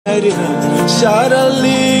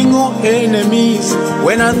Shattering all enemies.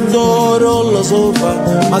 When I thought all was over,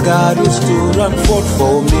 my God is stood and fought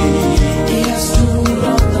for me. He has stood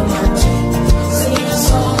on the mountain, sing a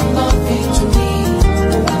song of victory.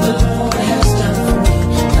 What the Lord has done for me,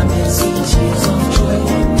 the mercy tears of joy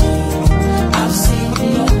on me. I've seen the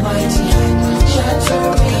Almighty hand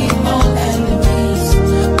shattering all enemies.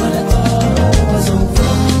 When I thought all was over,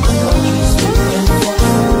 my God is stood and fought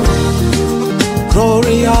for me.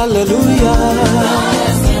 Glory, hallelujah. God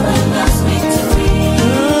has given us victory.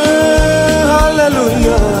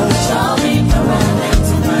 Hallelujah. Shall be permanent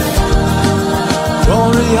in my life.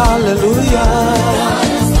 Glory, hallelujah. God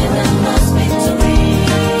has given us victory.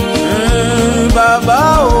 Baba,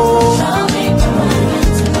 oh. Shall be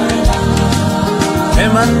permanent in my life.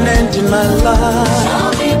 Permanent in my life.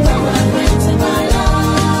 Shall be permanent in my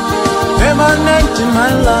life. Permanent in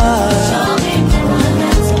my life. Shall be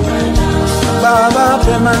permanent in my life. Baba,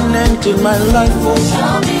 permanent in my life. Oh.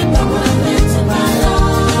 Shall be permanent in my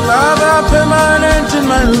life. Baba, permanent in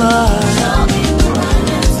my life. Shall be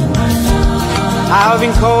permanent in my life. I've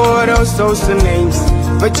been called all sorts of names,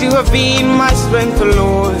 but you have been my strength, O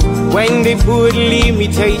Lord. When they put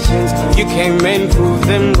limitations, you came and proved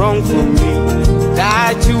them wrong for me.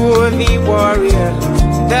 That you were the warrior,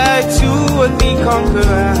 that you were the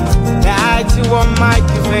conqueror, that you were my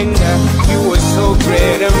defender. You were so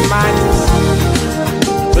great and mighty.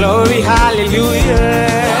 Glory, hallelujah.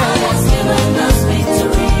 God has given us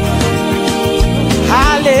victory.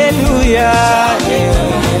 Hallelujah.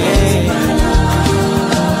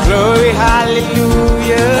 Glory,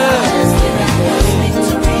 hallelujah.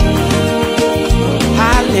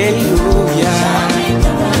 Hallelujah.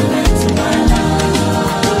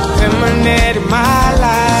 Permanent in my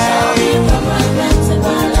life.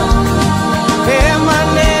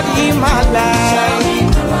 Permanent in my life.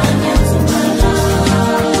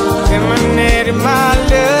 Permanent in my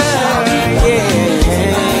life. Yeah.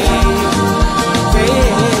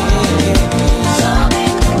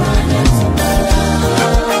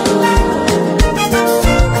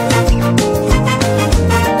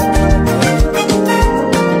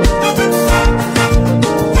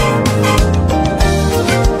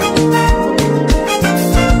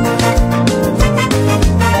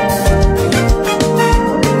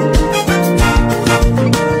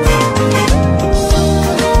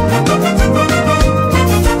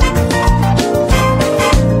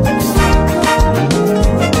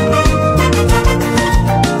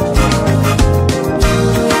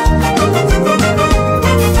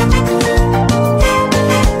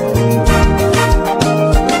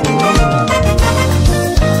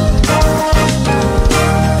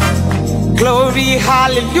 Glory,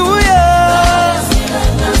 hallelujah.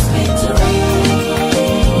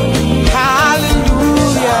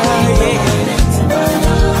 Hallelujah, yeah.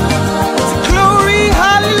 Glory,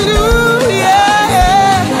 hallelujah,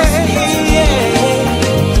 yeah.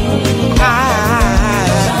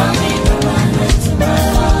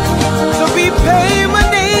 So we pay my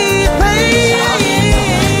name,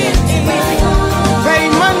 pay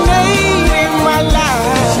my name in my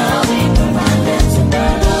life.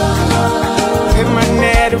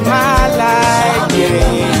 Permanent in my life, yeah.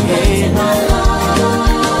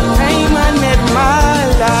 Permanent in my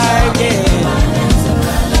life, yeah.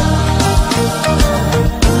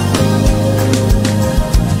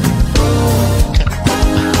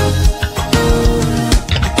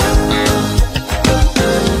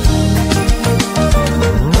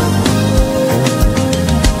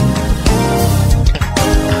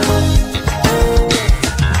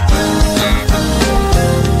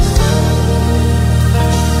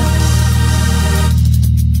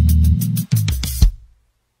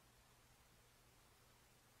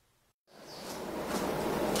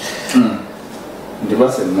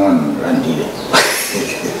 Ndibase mwana randile.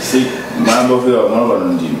 Si mambo vyo mambo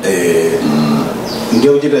ndini.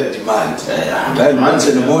 Ndio ujira demand. Demand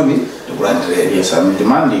ceremony to grant. Yes, I'm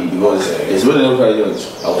demanding because it's really not quite yours.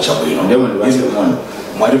 Awo chabwino. Ndio ndibase mwana.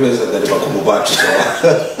 Mwari pesa ndali bakumubatu so.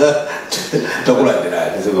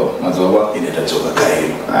 Tokulandira. Ziko mazoba Ine tatsoka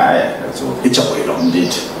kairo. Aya, that's all. Ichabwino.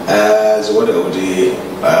 Indeed. Zikuoneka kuti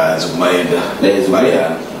zikumayenda.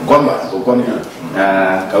 Mariana. Kwamba ukwani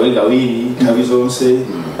kawili kawi zonse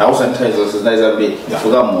au sanitize zonse zinaweza be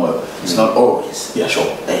fuka moyo. It's not always. Yeah, sure.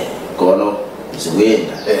 Kono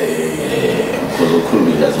zikuenda because of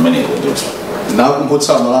crew as many of them.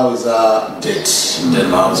 Nakumbutsa Malawi za date.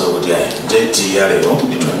 Then nauza kuti date ya leo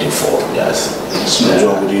ni 24. Yes.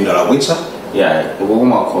 Sinajua kuti ndalakwitsa. Yeah,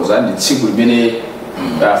 ukuma koza ndi tsiku limene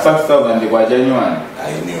 5,000 kwa January.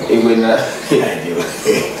 I knew. It will not, I knew.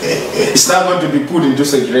 it's not going to be put into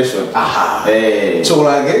circulation. Aha. Eh, So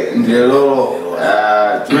like ndelo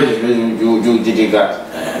jujitika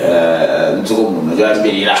nzuko muno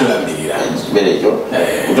jambirira belejo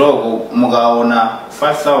kutoko mukaona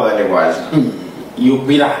 5,000 kwazi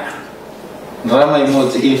yubirana ndalama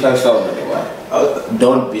imodzi ili 5,000 kwazi.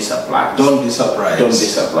 Don't be surprised. Don't be surprised. Don't be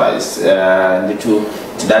surprised. Nditu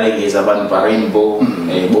tidalengeza abantu pa Rainbow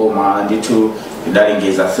boma nditu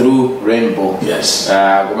tidalengeza through Rainbow. Yes.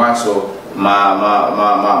 Komanso ma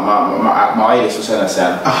wireless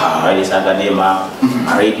sana wireless akadema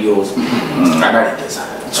radios adalengeza.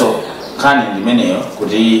 So kani ndimeneyo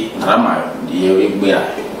kuti ndalamayo ndiyo ikubwera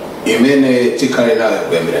imene tikale nayo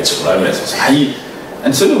kuyambira tsiku la lero. ayi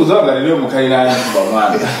ansoni kuzoga lero mukali nayo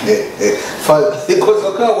mbamwana Because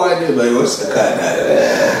why do you say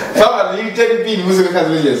that? Fama you take pin music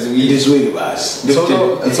kazi It wewe is really bad.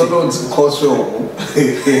 So don't cause you.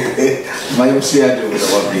 My MC I do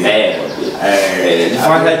what be.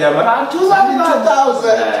 Fanya jamaa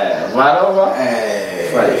 2,000 varova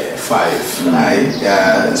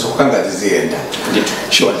 5 so kanga tizienda.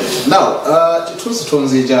 Sure. Now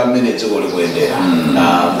tutunzi ja minutes goli kuendera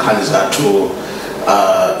kandi zatu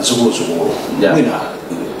zukuzukuru mwina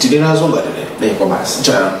tidinazo ngatele kwa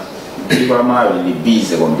basi kwa mawe ni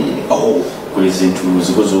busy kwambiri kuli zinthu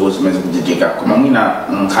zikuzuku zimene zikuchitika koma mwina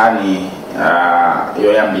nkhani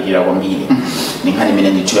yoyambirira kwambiri ni nkhani imene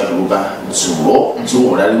ndithu yatuluka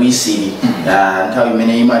dzulo laliwisiri nthawi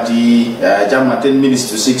imene imati chamwa 10 minutes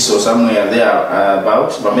to 6 or somewhere there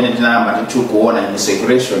about pamene tinayamba ndithu kuona in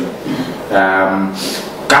circulation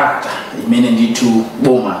kalata imene ndithu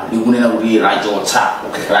boma likunena kuti lachotsa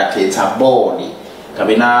lakhetsa bodi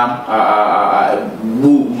kapena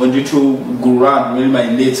ndithu gulu lanu limene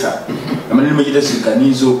limayendetsa amene limachita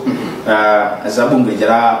ziganizo za bungwe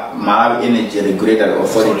la Malawi Energy Regulatory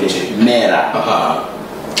Authority MERA.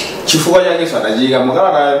 Chifukwa chake sadachika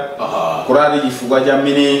mukalatayo kulali chifukwa cha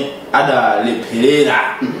mmene adalepherera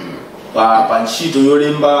pa ntchito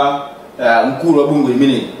yolemba mkulu wa bungwe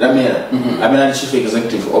limene la MERA amene ali chief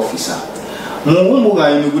executive officer.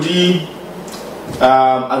 Mukumbuka inu kuti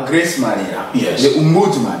Grace Malera, yes. The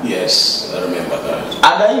ombudsman. Yes, I remember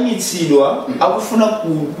that. Adaimitsidwa akufuna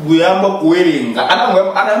kuyamba kuwerenga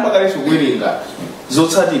anayamba kaleso kuwerenga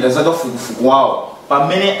zotsatira zakafukufuku wawo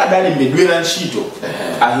pamene adalembedwera ntchito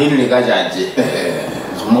Henry Kachaje.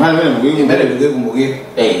 Mwana Mbele kumbuke.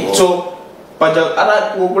 So paja ana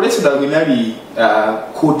kuletsedwa kwinali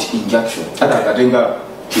court injunction adakatenga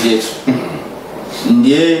chiletso.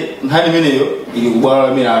 Ndiye nkhani imeneyo ili kubwala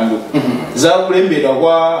la milandu za kulembedwa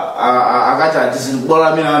kwa Akachaje zili kubwala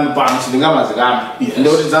la milandu pano silingamazikamba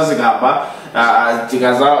ndio kuti zazikamba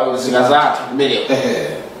zikazatha kubereka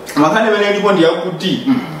makhani imene ndipo ndiyakuti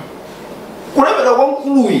kulembedwa kwa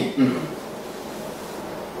mkuluyi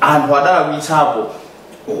anthu adalakwitsapo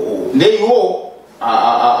ndiye iwo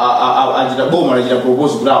achita boma lachita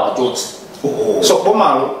propose kuti awachotse. So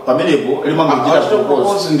bomalo pamenepo limangojita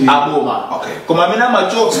propose aboma. Koma amene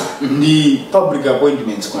amachotsa ndi Public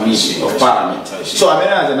Appointments Committee of Parliament. So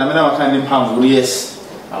amene amene makhani mphamvu yes.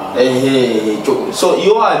 So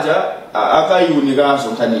iwo aja akayunikanso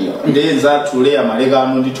nkhaniyo ndenza tuleya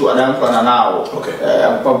malekano ndithu adayankhulana nawo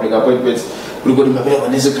Public Appointments kuliko ndimapeleka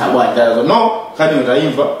nezikhabwanja no khaniyo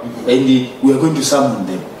taimva and we are going to summon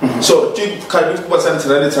them. So tikali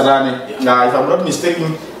kubatsanitsirane if I'm not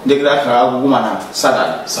mistaken ndekira akukumana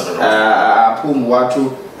Saturday aphungu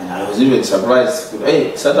wathu and I was even surprised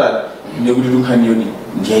Saturday ndekuti nkhaniyo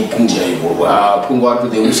ndiyayiphungu aphungu wathu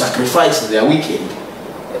they will sacrifice their weekend.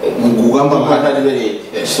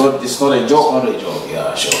 It's not a joke.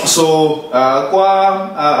 Yeah, sure. So kwa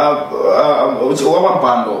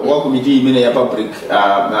mpando wa committee imene ya Public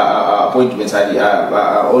Appointments ali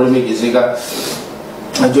olemegezeka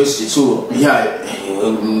Joyce Chitsuro,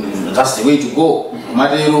 that's the way to go.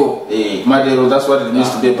 Madero, that's what it means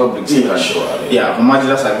to be a public servant. Yeah,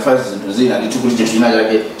 Madero sacrifices into zina ndi chukuli china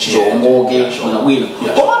chake chongoke unabwino.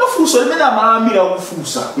 Koma nofuso limene amalambira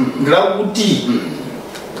kufusa ngirakuti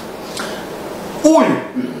uyu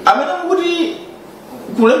amene kuti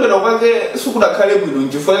kulembera kwake sikudakhale bwino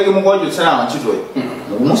nchifukwa chake mukwachotsa antchitoyo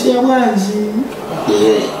mukumusiya bwanji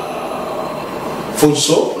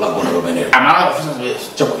funso lagona lomenera amala kufusa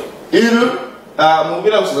chabwe inu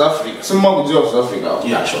mupita ku South Africa simumakudziwa ku South Africa.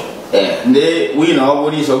 Yeah, sure. Nde wina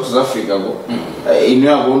wapolisi ku South Africa ko inu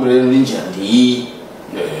yakondolera linjira ndi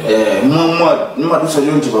mwadusa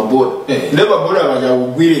chonchi paboda nde paboda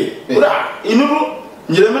akachakugwire inu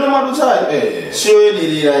njira imene mwadutsayo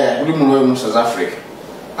siyoyenera ya kuti mulowe mu South Africa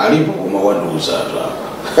alipo koma wanduza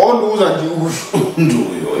onduza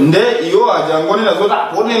ndiuyo nde iyo ajangonera zoti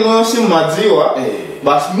apone no simadziwa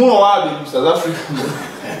basi muno wabe mu South Africa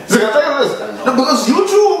no, because you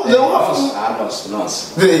too they will have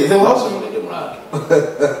they will have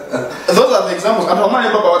those are the examples and how many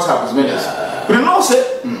about WhatsApp is many but you know say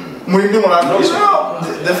mulinde mulando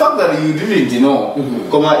the fact that you didn't know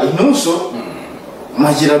koma inuso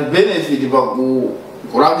majira benefit ba ku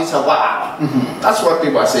kurangisa kwa that's what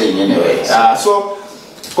people are saying anyway so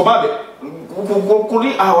kobabe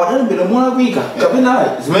kuli awadani mbele mwana kwika kapena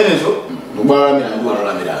zimenezo ubara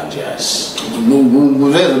mirandi yes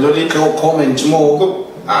nguzezo ndoti comment more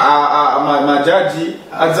majaji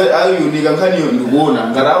ayunika nkhaniyo ndikuona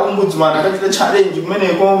ngara ombudsman akachita challenge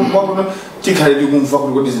kumeneko mwakuno tikhaledi kumva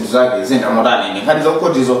kuti zinthu zake zenda motani nkhani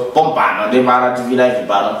zakukotizo pompano ndi mara tivila ivi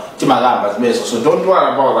pano timakamba zimenezo so don't worry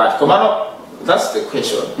about that komano that's the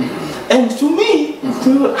question and to me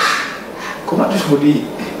komati kuti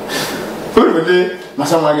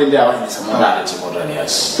masamu ake ndi awandisa motani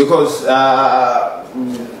yes because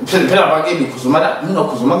pela pakedi kuzumana muna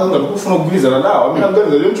kuzumanga ngakufuna kugwirizana nawo amina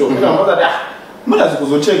ngalizo yoncho pela motani muna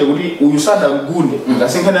zikuzocheke kuti uyusada ngunde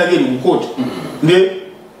ngasenkhana yake ngukoti ndi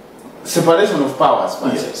separation of powers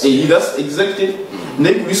that's executive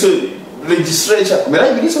nekuliso legislature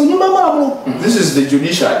ngalayibilisa unyumba mamo this is the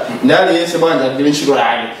judiciary ndali yese banja ndilenshiro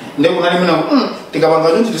yake ndekunali mina tikabanga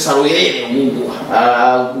chonchi tisalowelele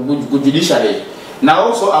ku judiciary na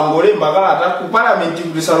also angole mbagala ku parliament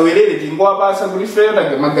kulisalowelele tingowa basa kuli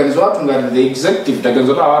fera maganizo athu ngati the executive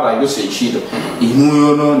tagenzo tawata yose ichito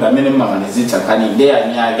inuyo no ndamene mamanizitsa kani ndeya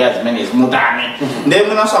nyake azimene zimutane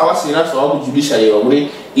ndemuna sawasira so ku judiciary kuti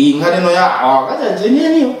ingane ya awakaja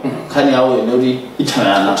jeneniyo kani yawo ndoti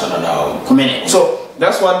itana nawo kumene so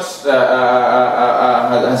that's what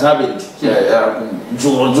has happened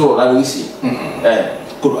Joe like we see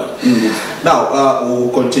good one now we'll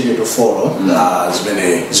continue to follow as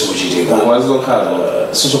many zikuchitika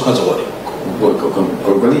sizokazo what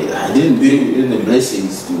I didn't believe in the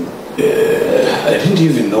blessings to I didn't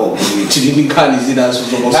even know tidini kani zina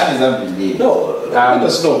kani zambili no let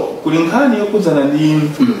us know kulinkani yokuzana ndi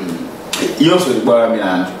yonso libwala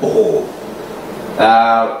milandu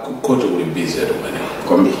kote uli busy at the moment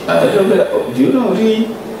kombi do you know really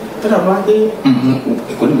pera bande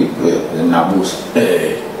economic nabusa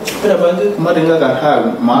pera bande kumatenga kakhala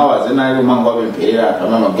mawa zenayo mangwa bempelera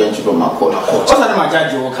kama magenchi to makona osana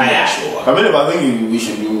majaji okaya pamene bavengi we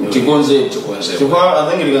should do tikonze I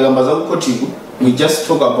think likagamba za kukotiku we just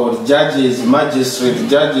talk about judges magistrate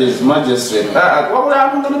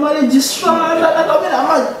wakula ngani ma registrar akamena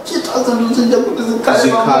amachita zanduzenja kuti zikale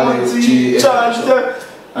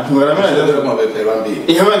atungaramena ndio mabepera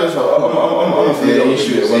mbi ihemela so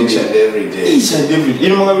issues each and every day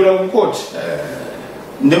ino mungabira ku court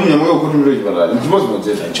ndemnya mwe kuti mlo chipatala ndipozi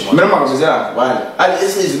modzera mera makazera bali ali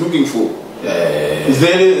is looking for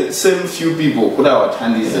very same few people kuda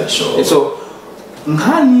wathandiza so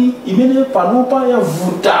nkhani imene panopa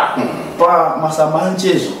yavuta pa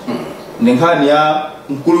masamanchezo nkhani ya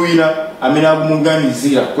mkulu wina amene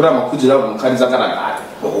akumunganizira kuti amakhudzira ku nkhani zakalakale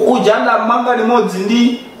ujanda manga limodzi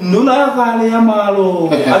ndi nduna yakale ya malo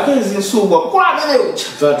akezi nsugwa kwa ameneyo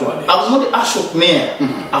akuti Ashok Mayor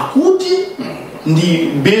akuti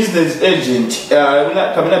ndi business agent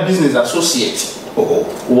kapena business associate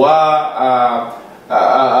wa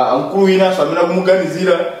mkulu wina so amene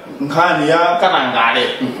akumuganizira nkhani ya kanangale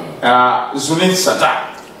Zuleni Sata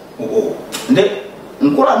nde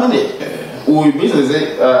mkulu amene uyu business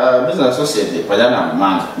associate pajana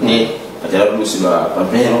manga ne pajana lusiba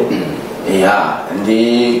papero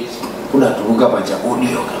ndi kudatuluka pacha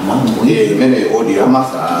audio kama mene audio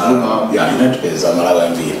ya inatipeza malala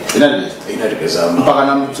mbili inatipeza mpaka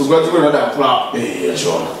na mtsugula chiko nada kula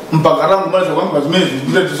yashona mpaka rangu mali za kwamba zimezi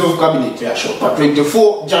bila dissolve cabinet yashona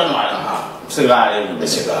 24 January segale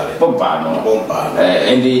pompano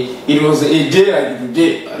and it was a day like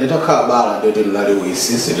today letaka bala ndio tulali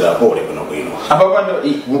uisisi la pole kuna kwino hapa bado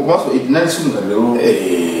mwaso itinasunga leo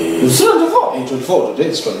 24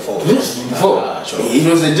 today is 24 it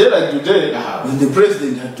was a day like today when the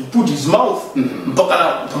president had to put his mouth mpaka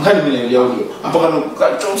pangani mimi audio mpaka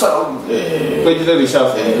kachosa kwa jina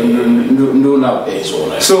lishafu ndo now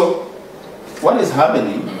so what is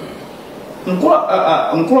happening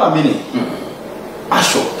mkula amene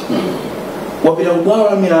Ashok wapita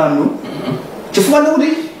kubwala milandu chifukwa kuti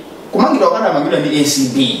kumangidwa wakana mangidwa ndi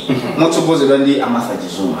ACB motsogozedwa ndi Amartha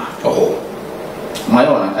Chizuma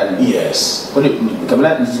mwaona kani yes kuti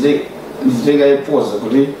kabla nijitega pause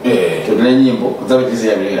kuti tudile nyimbo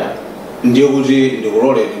kudzapitizira bilera ndiyo kuti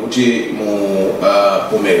ndikulole kuti mu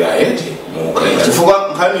umega eti mu chifukwa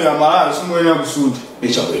nkhani ya malala simwena kusudi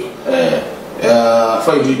ichabwino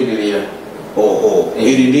fa idibilira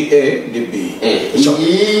ili ndi A ndi B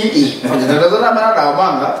ndazana malala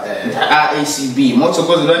amanga ACB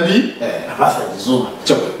motsokozera ndi abafa Zuma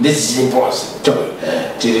chabwino this is impossible chabwino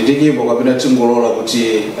tili ndi nyimbo kapena tingolola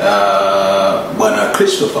kuti bwana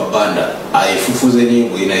Christopher Banda aifufuze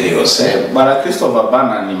nyimbo ina iliyonse bwana Christopher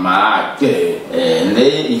Banda ni malala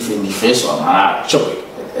nde ife ndi feso malala chabwino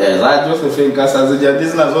la Joseph Nkasa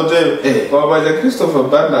zijadizina zote kwa baja Christopher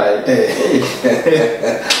Banda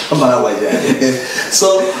amala wajani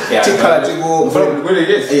so tikala tiku mfano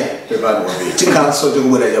kweli yes pepano wabi tikala so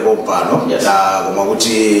tikubwera jabo mpano koma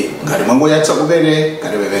kuti ngati mwango yatsa kumene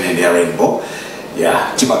kati pepene ndi Rainbow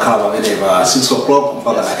timakhala pamene pa 6 o'clock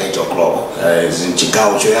mpaka na 8 o'clock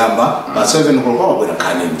zinchigawo choyamba pa 7 o'clock mabwera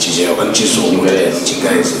nkhani mchichewa kani chizungu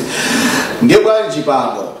mchingaizi ndiye bwanji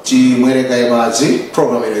pano timwereka imadzi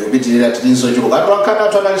program ino ikupitirira tilinso chuluka atwankana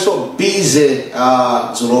athu analiso busy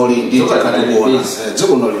dzuloli ndi tikatikuona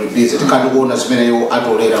dziko no lili busy tikatikuona zimene iwo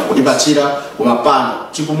atolera kutipatsira koma pano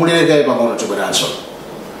tipumulireke pang'ono tibweranso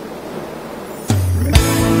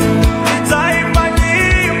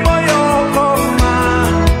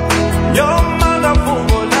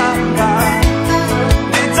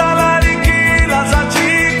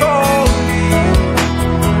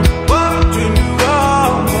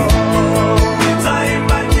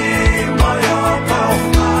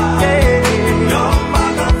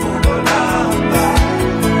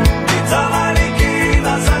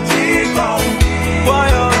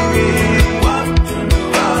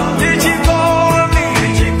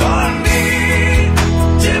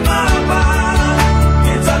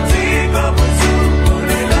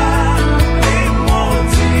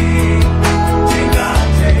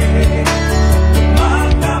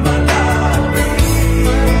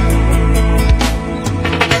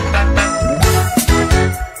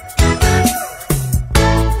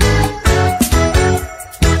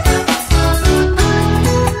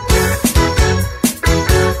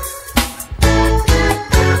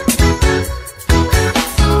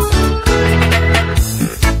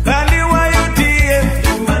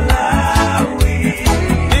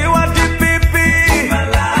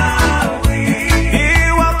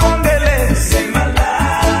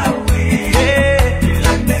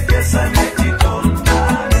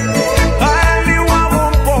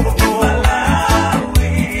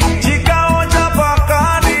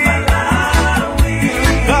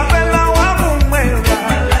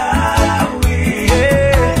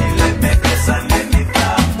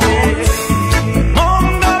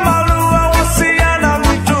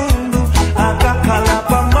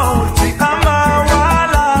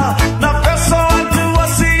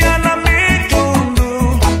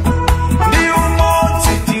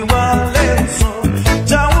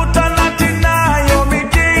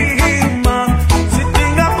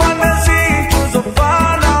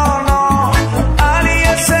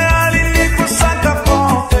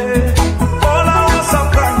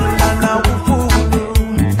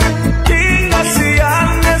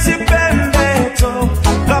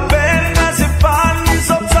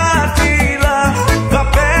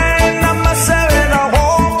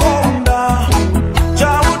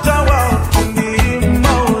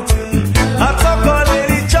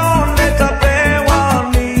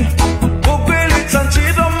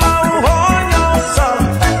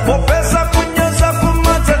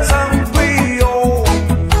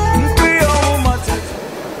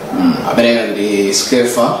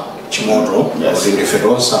Skefa Chimoto ndi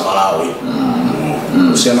Fedosa Malawi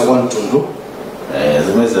usiana kwa mtundu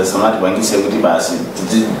zimeza samati bangise kuti basi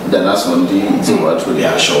tidanaso ndi dziko athu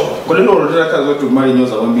ya show kodi ndo lotera kazo kuti mali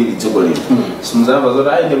nyoza kwambiri dziko lino simuzamba zoti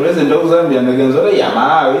ayi ndebuleze ndo kuzambia ndagenzo ya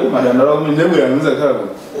Malawi madandalo mimi ndebwe yanza khala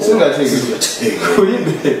singatheki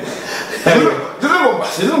kulibe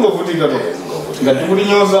sizongovutika to ngati kuli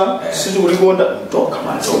nyoza situkulikonda toka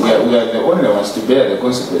manzo we are the only ones to bear the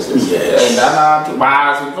consequences ndana tu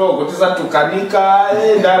basi to kuti zatukanika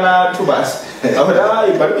ndana tu basi abada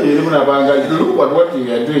ibali ile munapanga look what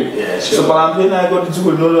you are doing so palampena iko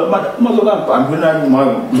dziko lino mazoka pampena mwa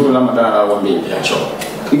dziko la madara wa mbili yacho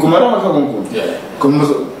ikumara makakungu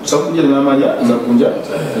kumuzo sakuja na maja za kunja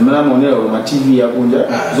mna moneo ma TV ya kunja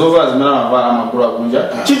zova zimana mabara makuru kunja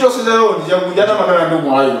chito sizero ndi kunja na madara ndo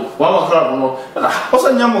mwayo wa makara kono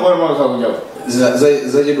osa nyamo kwa makara kunja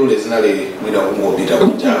za jedule zinali mwida kungopita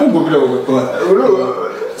kunja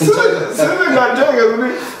sasa ngatenge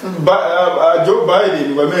kuti Joe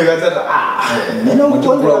Biden wameka tata neno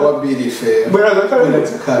mtukula kwa bili fe bwana zakale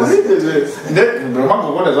nde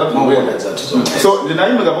mango kwenda zatu so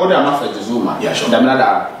ndinaimba kapona amafa Zuma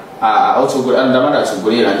ndamnada autogolera ndamanda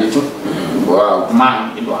atogolera nditu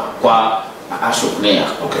kumangidwa kwa Ashokneya.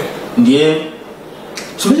 Okay. Ndiye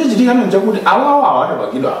chimene chitika nje kuti awawa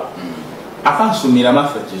adabagidwa akansumira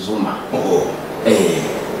Martha Chizuma.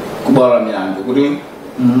 Kubwala milandu kuti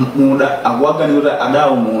muda akuwagani kuti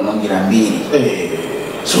adawo munongira mbiri.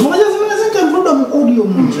 So mwaje zimene zinkamvuda mu audio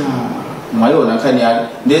munja. Mwayona nkhani yake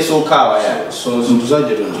ndeso kawa ya so zinthu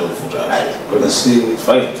zaje tonzovuta kona si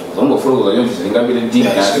fight zongo fulo za yonke zingabire deep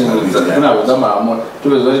na kuna kuzama amon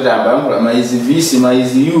tubezo kuti amba yangu maizi visi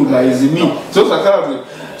maizi you maizi me so sakala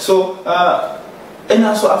so and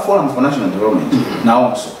also a forum for national development now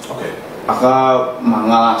also aka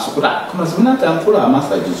mangala so kuda kuma zimena tankula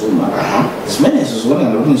Martha Chizuma zimene zizona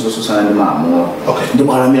ndikuti zososana ndi mamo ndi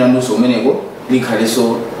mwalamira ndo meneko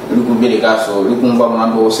likhaleso likubelekaso likumva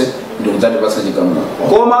mwandu wose ndikudzati pasachikamuno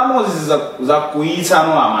koma anoziza za kuitsa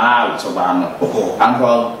no amalawi tsopano anthu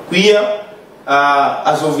akwiya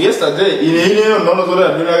as of yesterday ineyo ndono zoti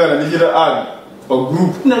adonakana ndichita ad pa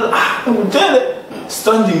group akutele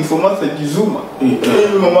standing for Martha Chizuma in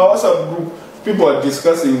my WhatsApp group people are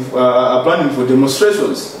discussing are planning for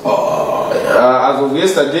demonstrations as of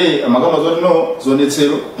yesterday amakamba zoti no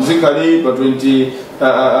zonetsero zikali pa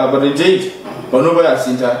 28 Banova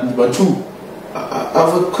Yasinta, number 2. I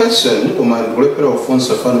have a question.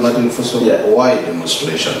 Why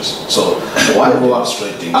demonstrations? So why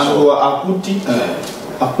demonstrating? And akuti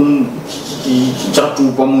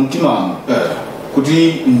chatu pa muntima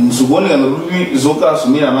kuti nzubone kana kuti zoka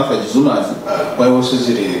asumira Martha Chizuma kwa hiyo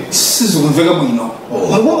sizumveka bwino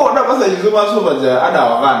ngoba oda Martha Chizuma so baza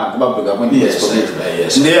adawakana kubabeka kwendi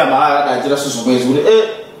ndiye amala adachira susumwezi kuti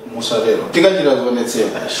musavero tikachira zonetsera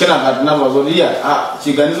kana ngati navazoliya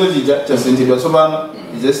chiganizo chija chasentedwa tsopano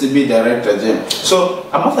just be director gen so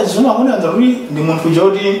Martha Chizuma akona ndari ndi munthu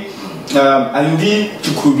joti ali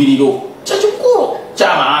chikhulupiriro chachikulu cha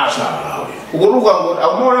Malawi ukuruka ngoti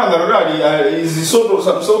akumona ngati is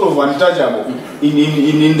some sort of untouchable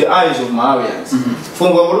in the eyes of Malawians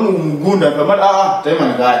funga ngoti mugunda pamata time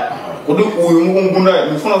ngati kuti uyu mugunda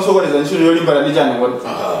mfuna kusokoleza ntchito yolimba ndi chani ngoti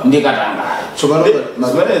ndikatanga so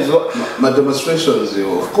ma demonstrations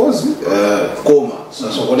of course koma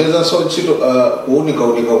sasokoleza so ntchito kuunika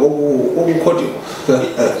kokukoti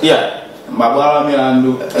mabwala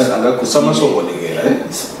milandu anga kusama sokonekera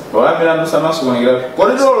Wala milandu sama sokonekera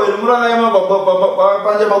kodi dolo ili mulanga yama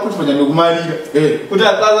panja bakuti panja ndikumalira kuti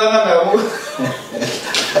akazanga nayo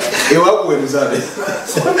ewakuwenzane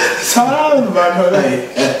salamu bantu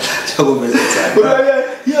chakopeza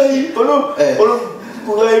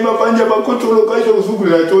kugaima panja bakotolo kaito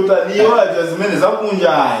kuzugulira chota niyo aja zimene zakunja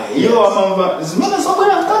iyo amamva zimene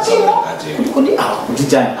zakwera mkati kuti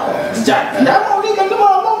kutijani ndama ulika ndima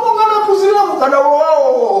mambo ngana kuzira mukada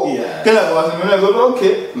wao kila kwa zimene zote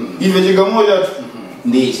okay ive chigamoja tu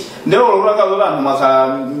ndichi ndio ulaka zola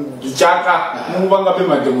maka chaka mubanga pe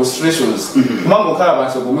demonstrations mango kala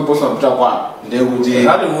basi kumeposa kutakwana ndio kuti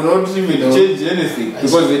hadi will not even change anything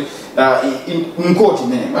because in court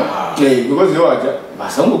because you are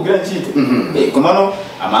basa ngubira ntchito komano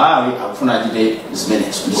Amalawi akufuna achite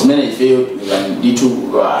zimene ifeyo nditu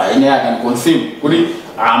ine can confirm kuti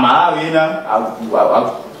Amalawi ena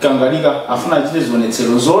akangalika afuna achite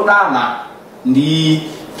zionetsero zodana ndi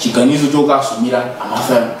chiganizo chokasumira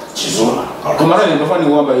Martha Chizuma komano ndofani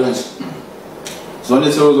kuamba yonse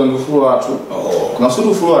zionetsero zondifulo watu koma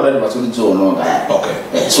sutu fulo adali pasoti dzononga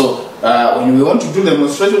so when we want to do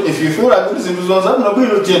demonstration, if you feel like this is not going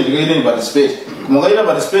to change, you can participate.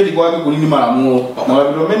 Participate you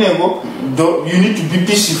need to be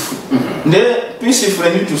peaceful. The peaceful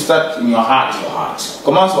need to start in your heart.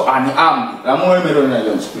 Come on, so unarmed.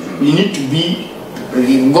 You need to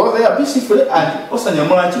be go there peacefully and also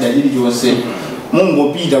you say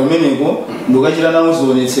Mungo pita umeneko ndokachira nawo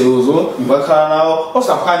zonetserozo bakhala nawo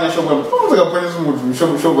osafanya shoko mfunza kapweza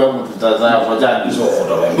mutu shoko ya mutu tazaya kwa jadi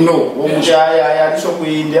no umuchaya shoko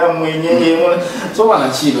inde amwenye so wana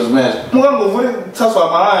chilo zimene mukangovule tsaso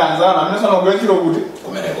Amalaya anzana amene sanogwechiro kuti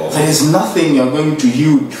kumeneko there is nothing you are going to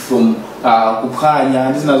yield from kuphanya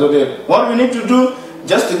ndizina zote what we need to do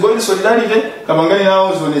just to go in solidarity kamangani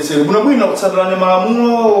nawo zonetsero kuna bwino kutsatana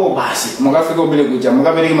malamulo basi mukafika ubile kuja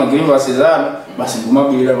mukapereka magrimu basezana basi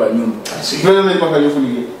kumabwira banyumba vile vile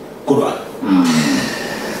pakayofunike kurwa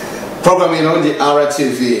program ino ndi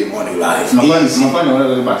RTV Morning Live mafanya wana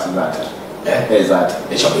zile basi zata zata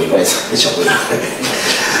echabwino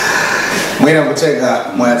mwina kuteka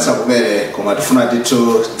mwayatsa kumene koma tifuna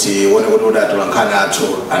titu tione kuti udatolankhana athu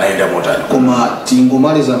anaenda motani koma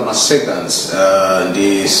tingomaliza ma seconds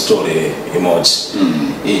ndi story imodzi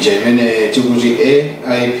ija imene tikuti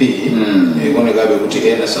AIP ikonekabe kuti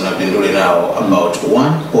ena sanapindule nawo about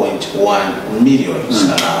 1.1 million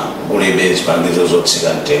sana ulebe zipangizo zotsika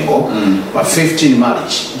mtengo pa 15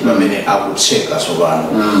 March pamene akutseka sopano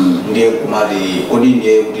ndiye kumati kodi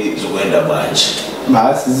ndiye kuti zikuyenda bwanji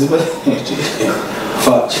basi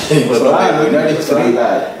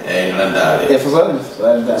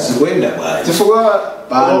zikuyenda bwanji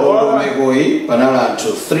pandondomekoi panala anthu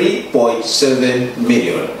 3.7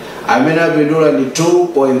 million amene apindula ndi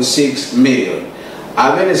 2.6 million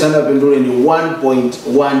amene sanapindule ndi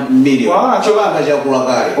 1.1 million chipanga chakula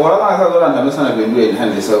kale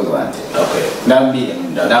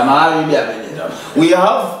we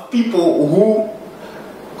have people who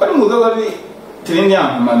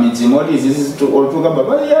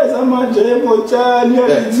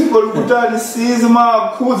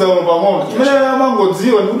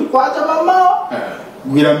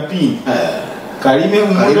kalime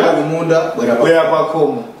kumunda bwera kwa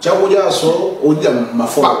komo chakujaso udya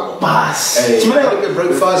mafolo bas chimene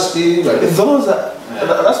breakfast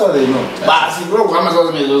that's what they know bas in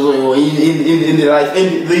the life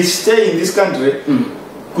and they stay in this country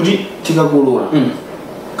kuti tikakulula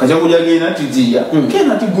kachakuja kena tidziya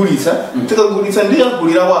kena tigulitsa tikagulitsa ndiye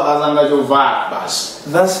agulira kwa akazanga chovala bas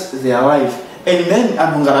that's their life and then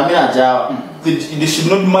anungaramira ajawa they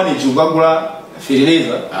should not manage ukagula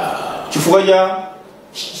fertilizer chifukwa cha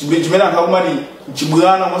chimene akakumati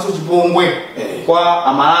chibwana mwaso chipombwe kwa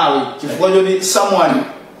amalawi chifukwa choti someone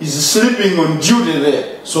is sleeping on duty there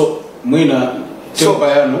so mwina tempa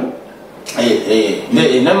yanu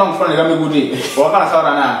nema mfanira kuti wakala sawa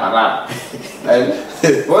na parada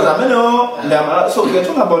because so we are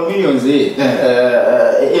talking about millions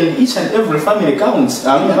and each and every family counts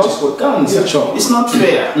household counts it's not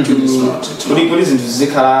fair to listen to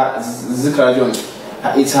zikara Jones.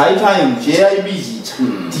 It's high time JIB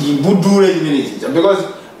budure minutes because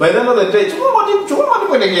by the end of the day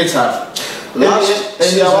gets hard.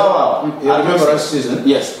 I remember last season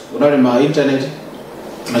yes on my internet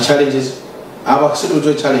my challenges aba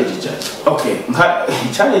sido challenge okay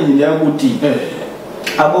challenge ya kuti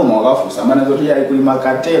abo mwakafusa mana zoti ya kulima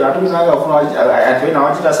katela atunaka funa atwena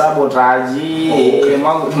wachita sabotage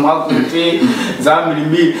makuti za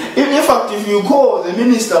milimbili in fact if you call the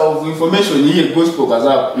minister of information here gospel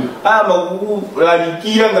kazapo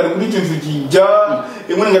makulalikira ngati kuti chinthu chija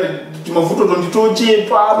imwe ngati timavuto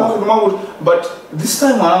tonditochepa makuti but this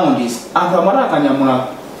time around is anthu amara akanyamula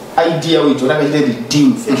idea which wakachita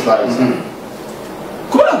redeem fertilizer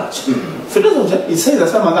kuna fertilizer it says that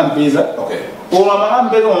some can pay okay ola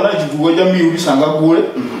makambe ona chitugo cha miuli sangagule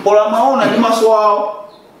ola maona ndi maso awo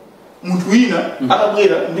munthu wina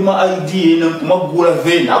akabwera ndi ma idea ena kumagula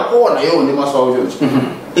venda akona yo ndi maso awo choncho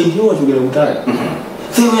ndiwo chokera kutali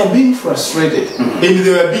they were being frustrated and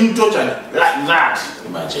they were being tortured like that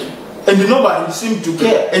imagine and nobody seemed to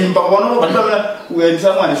care and when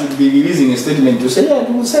someone should be releasing a statement to say yeah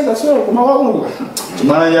to say that's all kuma wangu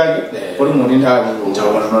chimana yake oli mundi ndawo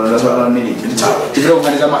njawa minute tibiro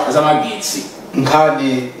kumaliza za magetsi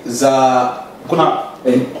nkhani za kuna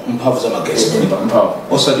mphamvu za magetsi mphamvu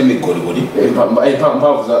osati migodi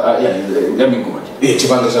mphamvu za ya migodi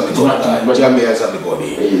chipanga za migodi chambeya za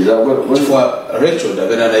migodi chifukwa Rachel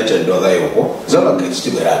davena naita ndo akayoko za magetsi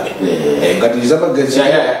tibwerabe ngati za magetsi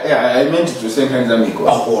I meant to say nkhani za migodi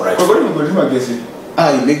all right kwa migodi magetsi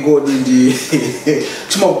migodi ndi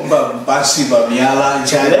chimakumba basi pa miyala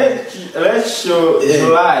njale let's show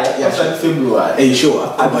July after February sure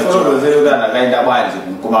abafolo zero dana kaenda bwanji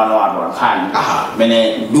kumano wanu wakhani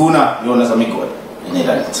mene nduna yona za migodi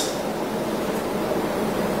inetalita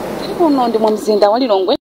kuno ndi mu mzinda wa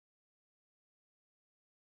Lilongwe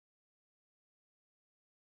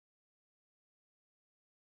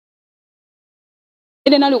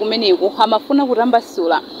ine nali kumeneko amafuna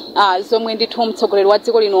kutambasula zomwe ndithu mtsogoleri wa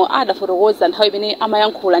dziko lino adafotokoza nthawi imene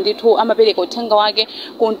amayankhula ndithu amapereka uthenga wake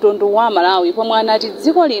ku mtundu wa Malawi pomwe anati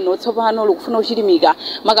dziko lino tsopano likufuna kuchilimika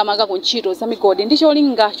makamaka ku ntchito za migodi ndi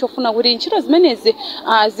cholinga chofuna kuti ntchito zimenezi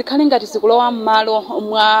zikhale ngati zikulowa m'malo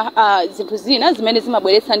mwa zinthu zina zimene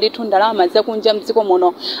zimabweretsa ndithu ndalama zakunja mdziko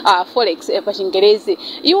muno forex pa Chingerezi.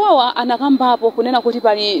 Iwowa anakambapo kunena kuti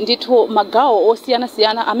pali ndithu magawo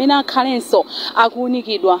osiyanasiyana amene akhalenso akuunika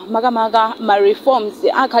zikufunikidwa makamaka ma reforms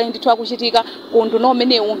akhale ndithu akuchitika ku nduna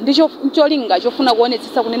umenewu ndicho cholinga chofuna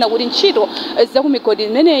kuonetsetsa kunena kuti ntchito za ku migodi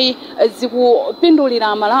imeneyi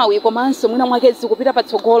zikupindulira Malawi komanso mwina mwake zikupita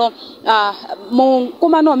patsogolo.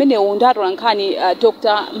 Mkumano umenewu ndatola nkhani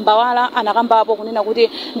Dr. Mbawala anakambapo kunena kuti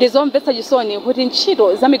ndizomvetsa chisoni kuti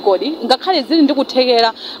ntchito za migodi ngakhale zili ndi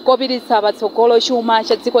kuthekera kopititsa patsogolo chuma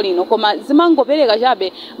cha dziko lino koma zimangopereka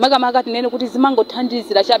chabe makamaka tinene kuti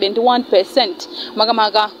zimangothandizira chabe ndi 1%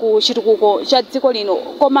 makamaka ku chitukuko cha dziko lino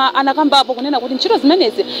koma anakambapo kunena kuti ntchito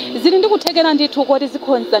zimenezi zili ndi kuthekera ndithu kuti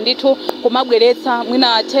zikhonza ndithu kumabweretsa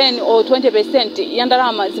mwina 10 or 20% ya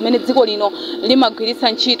ndalama zimene dziko lino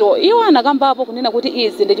limagwiritsa ntchito. Iwo anakambapo kunena kuti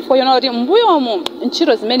izi ndi chifukwa choti mbuyomu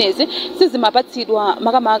ntchito zimenezi sizimapatsidwa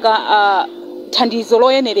makamaka thandizo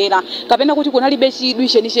loyenerera kapena kuti kunalibe chidwi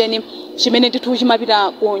chenicheni chimene ndithu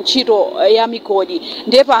chimapita ku ntchito ya migodi.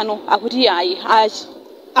 Ndiye pano akuti ayi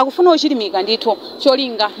akufuna uchilimika ndithu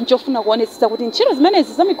cholinga nchofuna kuonetsetsa kuti ntchito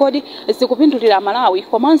zimenezi za migodi zikupindulira Malawi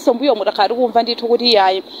komanso mbuyo mutakhala kumva ndithu kuti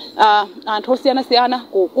yayi anthu osiyanasiyana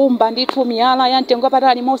kukumba ndithu miyala ya mtengo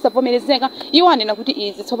wapatali mosavomerezeka. Iwo anena kuti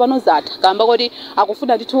izi tsopano zatha kamba kuti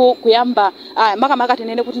akufuna ndithu kuyamba makamaka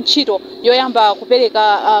tinene kuti ntchito yoyamba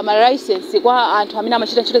kupereka ma license kwa anthu amene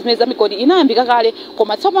amachita ntchito zimenezi za migodi inayambika kale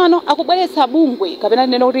koma tsopano akubweretsa bungwe kapena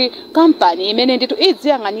tinene kuti kampani imene ndithu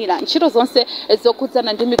idziyang'anira ntchito zonse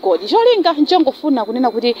zokhudzana ndi migodi. Cholinga nchongofuna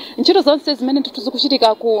kunena kuti ntchito zonse zimene ndithu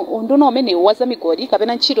zikuchitika ku nduna umenewu wa za migodi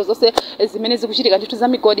kapena ntchito zonse zimene zikuchitika ndithu za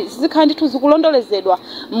migodi zikhala ndithu zikulondolezedwa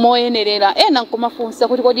moyenerera. Ena nkumafunsa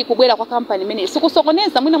kuti kodi kubwera kwa kampani imeneyi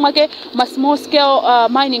sikusokoneza mwina mwake ma small scale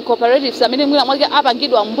mining cooperatives amene mwina mwake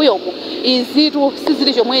apangidwa mbuyomu izitu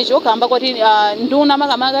sizili chomwecho kamba kuti nduna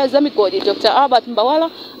makamaka za migodi Dr. Albert Mbawala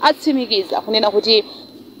atsimikiza kunena kuti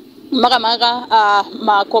makamaka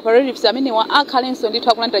ma cooperatives amenewa akhalenso ndithu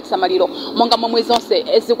akulandira chisamaliro monga momwe zonse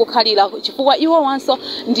zikukhalira chifukwa iwo wanso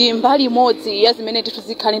ndi mbali imodzi ya zimene ndithu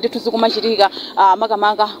zikhale ndithu zikumachitika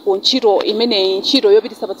makamaka ku ntchito imeneyi ntchito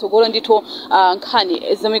yopititsa patsogolo ndithu nkhani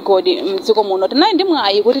za migodi mdziko muno. Tinayi ndi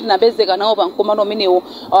mwayi kuti tinapezeka nawo pa mkumano umenewu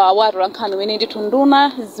watola nkhani umene ndithu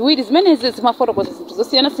nduna ziwiri zimenezi zimafotokoza zinthu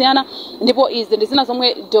zosiyanasiyana ndipo izi ndi zina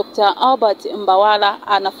zomwe Dr. Albert Mbawala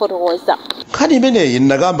anafotokoza. Nkhani imeneyi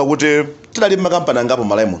ndinakamba kuti tidali makampani angapo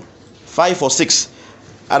Malawi 5 or 6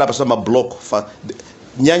 adapasa ma block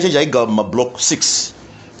nyanja jaiga ma block 6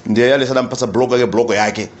 ndiye yale sana mpasa block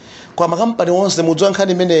yake kwa makampani onse mudziwa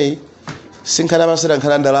nkhani imeneyi sinkhana masera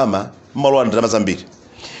nkhana ndalama malo ndalama zambiri.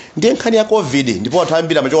 Ndiye nkhani ya COVID ndipo anthu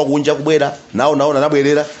ambiri amachoka kunja kubwera nawo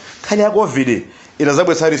anabwerera. Nkhani ya COVID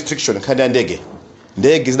inazabwetsa restriction nkhani ya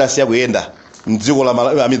ndege zidasiya kuyenda mdziko la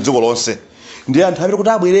Malawi dziko lonse. Ndiye anthu ambiri kuti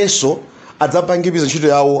abwereso adzapangipiza ntchito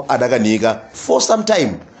yawo adakanika for some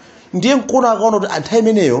time. Ndiye nkuna akaona kuti anthu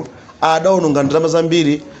imeneyo adaononga ndalama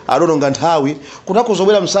zambiri adaononga nthawi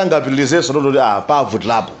kutakuzobwera msanga apitilizenso ndoti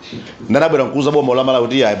pavutilapo. Ndanabwera nkuza boma la Malawi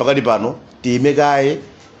kuti pakati pano tiyimekaye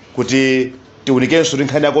kuti tiunikenso kuti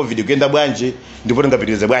nkhani ya COVID kuyenda bwanji ndipo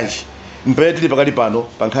tingapitilize bwanji. Mpere tili pakati pano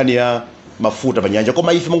pa nkhani ya mafuta pa nyanja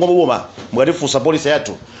koma ife mungombo boma mukatifunsa polisi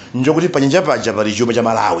yathu njokuti pa nyanja paja pali chuma cha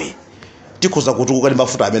Malawi tikuza kutukuka ndi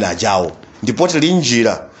mafuta amene ajawo ndipo tili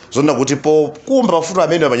njira zonna kuti po kumba mafuta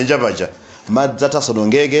amene pa nyanja paja madzi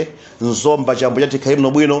atasonongeke nzomba chambo chatikhalira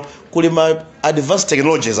bwino kuli ma advanced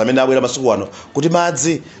technologies amene abwera masiku ano kuti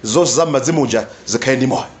madzi zonse za madzi muja zikhale ndi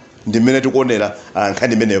moyo. Ndi mmene tikuonera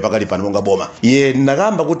nkhani imeneyo pakali pano monga boma. Iye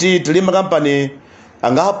ndinakamba kuti tili makampani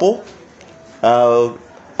angapo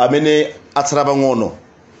amene atsala pang'ono.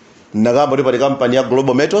 Ndinakamba kuti pali kampani ya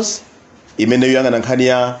Global Metals imene yoyang'ana nkhani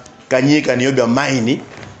ya Kanyika Niobia mine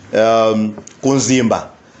kunzimba.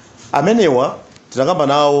 Amenewa tinakamba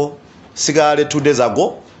nawo sikale 2 days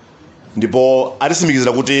ago ndipo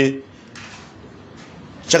atisimikizira kuti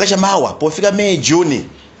chaka chamawa pofika May June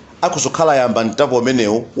akuzokhala yamba mtapo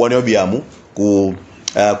umenewu wa Niobiamu ku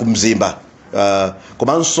mzimba.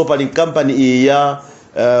 Komanso pali company iyi ya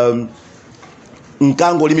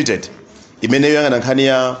Nkango Limited imene yoyang'ana nkhani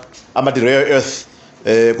ya amati rare earth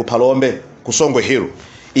ku Phalombe ku Songwe Hill.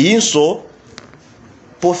 Iyinso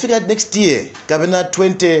pofika next year kapena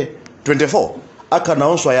 2024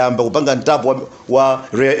 akanaonso ayamba kupanga mtapo wa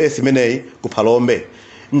rare earth imeneyi ku Phalombe.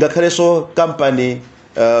 Ngakhalenso company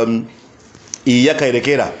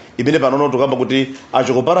iyakayerekera imene panono tukamba kuti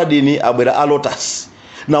achoko paradini abwera a Lotus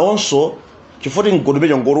nawonso chifoti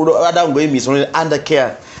ngodumenya ngorudo adangoyimisa under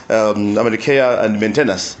care care and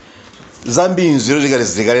maintenance zambinzi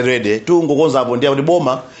zikale ready tungokonza apo ndiye kuti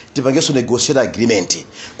boma tipangenso negotiate agreement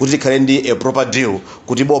kuti tikhale ndi a proper deal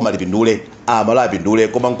kuti boma lipindule amalawi apindule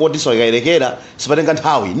koma nkotiso ikayerekera sipatenga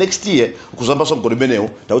nthawi next year kuzambaso mgodi umenewu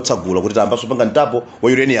tautsagula kuti tambaso panga mtapo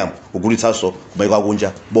wa uranium kugulitsanso kumayiko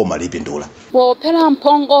akunja boma lipindula pophera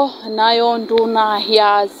mphongo nayo nduna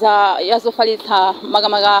yazofalitsa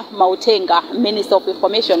makamaka mautenga Minister of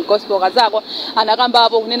Information Gospel Kazako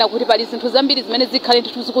anakambapo kunena kuti pali zinthu zambiri zimene zikhale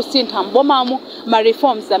ndithu zikusintha mbomamo ma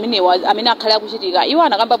reforms amene akhale akuchitika iwo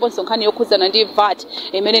anakambapo nsonkhani yokhudzana ndi VAT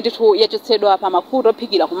imene ndithu yachotsedwa pa mafuta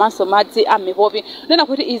ophikira komanso madzi amipopi kunena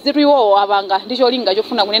kuti izitu iwowo apanga ndi cholinga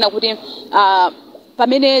chofuna kunena kuti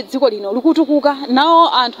pamene dziko lino likutukuka nawo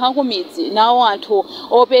anthu akumidzi nawo anthu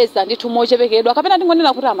opeza ndithu mochepekedwa kapena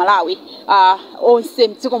tingonena kuti amalawi onse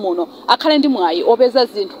mdziko muno akhale ndi mwayi opeza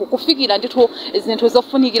zinthu kufikira ndithu zinthu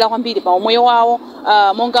zofunikira kwambiri pa umoyo wawo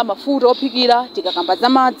monga mafuta ophikira tikakamba za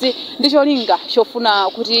madzi ndi cholinga chofuna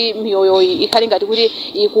kuti miyoyo ikhale ngati kuti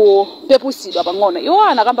ikupepusidwa pang'ono iwo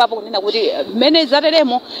anakambapo kunena kuti mmene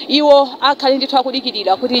zateremo iwo akhale ndithu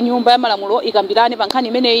akudikirira kuti nyumba ya malamulo ikambirane pa nkhani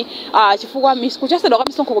imeneyi chifukwa kuchasedwa kwa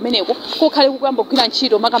misonkho kumeneko kukhale kukuyamba kugwira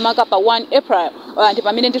ntchito makamaka pa 1 April ndi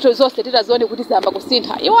pamene ndithu zonse titazione kuti ziyamba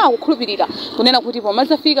kusintha iwo akukhulupirira kunena kuti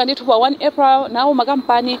pomazafika ndithu pa 1 April nawo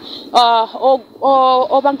makampani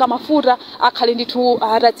opanga mafuta akhale ndithu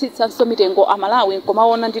atatsitsanso mitengo amalawi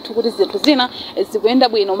komaona ndithu kuti zinthu zina zikuyenda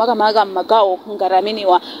bwino makamaka m'magawo ngati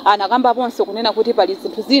amenewa anakambaponso kunena kuti pali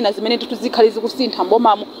zinthu zina zimene ndithu zikhale zikusintha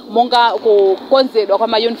mbomamo monga kukonzedwa kwa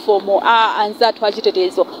mayunifomu a anzathu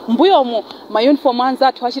achitetezo mbuyomu mayunifomu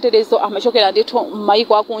anzathu achitetezo amachokera ndithu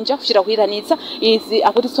m'mayiko akunja kuchita kuyitanitsa izi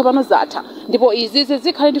akuti tsopano zatha ndipo izi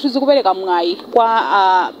zikhale ndithu zikupereka mwayi kwa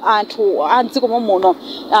anthu a mdziko muno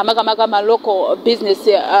makamaka ma local business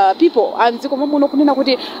people a mdziko muno kunena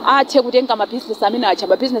kuti athe kutenga ma business amene acha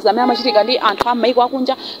ma business amene amachitika ndi anthu a m'mayiko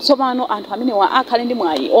akunja tsopano anthu amenewa akhale ndi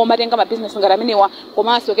mwayi omatenga ma business ngati amenewa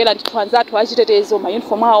komanso kera ndithu anzathu achitetezo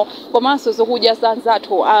mayunifomu awo komanso zokudya za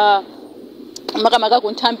anzathu makamaka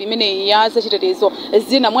ku nthambi imene ya zachitetezo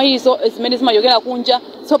zina mwa izo zimene zimachokera kunja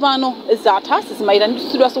tsopano zatha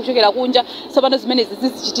sizimayitanitsidwanso kuchokera kunja tsopano zimene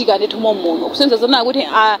zizichitika ndithu muno kusenza zonena kuti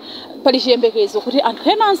pali chiyembekezo kuti anthu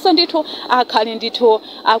enanso ndithu akhale ndithu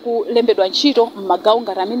akulembedwa ntchito m'magawo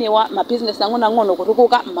ngati amenewa mabizinesi ang'onoang'ono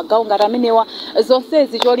kutukuka m'magawo ngati amenewa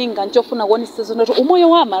zonsezi cholinga nchofuna kuonetsa zona kuti umoyo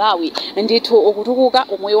wa Malawi ndithu ukutukuka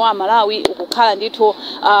umoyo wa Malawi ukukhala ndithu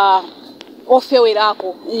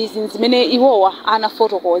ofewerako izi zimene iwowa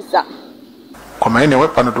anafotokoza koma enewe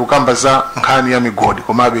pano tikukamba za nkhani ya migodi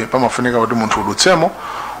komabe pamafunika kuti munthu udutsemo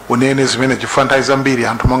unene zimene chifanthayi zambiri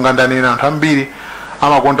anthu monga ndanena anthu ambiri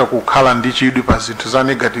amakonda kukhala ndi chidwi pa zinthu za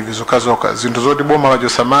negative zokhazokha zinthu zoti boma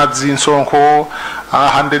lachosa madzi msonkho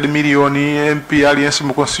 100 miliyoni MP aliyense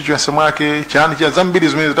mu constituency mwake chani cha zambiri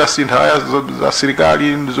zimene zitasintha za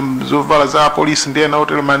serikali zovala za polisi ndiyena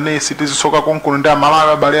hotel manesi tizisoka konkuno ndi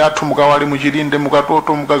amalawi abale athu mukawali muchilinde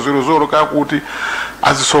mukatoto mukazorozoro kakuti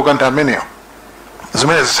azisoka ndi amenewo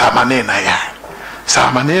zimene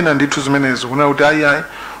samanena ndithu zimene zikuna kuti ayi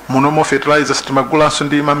muno mo fertilizer sitimagulanso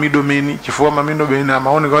ndi mamidomeni chifukwa mamidomeni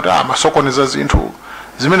amaoneka kuti amasokoneza zinthu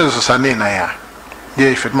zimene zosanena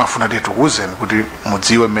ife timafuna tikuwuzeni kuti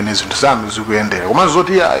mudziwe mmene zinthu zanu zikuyendera koma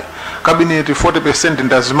zoti cabinet 40%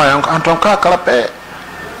 ndazimayi anthu ankakhala pe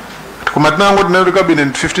koma tinango tinali cabinet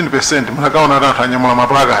 15% munakaona kuti anthu anyamula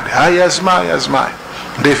maplakadi ayi azimayi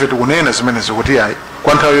ndife tikunena zimene zikuti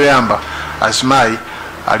kwa nthawi yoyamba azimayi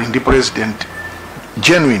ali ndi president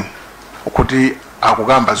genuine kuti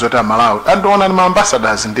akukamba zoti amalawi andiona ni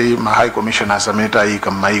maambassadors ndi ma high commissioners amene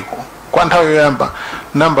tayika m'mayiko kwa nthawi yoyamba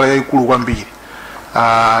nambala yayikulu kwambiri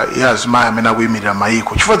ya azimayi amene akuyimirira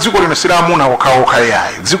mayiko chifukwa dziko lino sili amuna okhaokha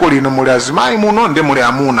yayi dziko lino muli azimayi muno ndi muli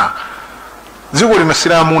amuna dziko lino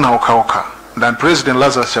sili amuna okhaokha and President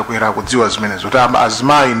Lazarus Chakwera kudziwa zimene zoti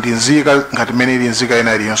azimayi ndi nzika ngati mene ili nzika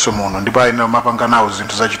ina iliyonso muno ndipo ayina mapanga nawo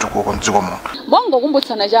zinthu zachitukuko mdziko muno bongo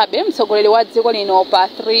kumbutsana chabe mtsogoleri wa dziko lino pa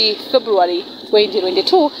 3 February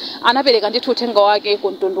 2022 anapereka ndithu uthenga wake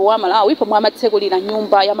ku mtundu wa Malawi pomwe amatsekulira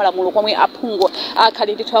nyumba ya malamulo komwe aphungu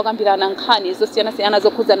akhali ndithu akambirana nkhani zosiyanasiyana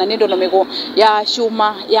zokhudzana ndi ndondomeko ya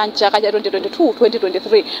chuma ya mchaka cha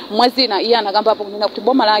 2022-2023 mwazina iye anakambapo kunena kuti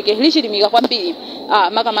boma lake lichilimika kwambiri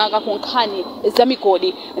makamaka ku nkhani za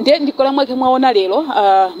migodi ndiye ndikola mwake mwaona lero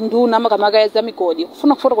nduna makamaka ya za migodi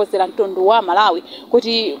kufuna kufotokozera mtundu wa Malawi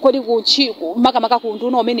kuti kodi kuchiku makamaka ku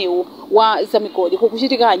nduna umenewu wa za migodi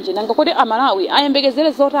kukuchitikanje nanga kodi Malawi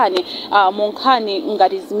ayembekezere zotani mu nkhani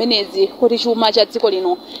ngati zimenezi kuti chuma cha dziko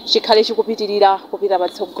lino chikhale chikupitirira kupita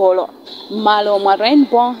patsogolo malo mwa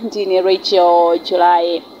Rainbow ndine Rachel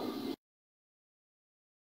July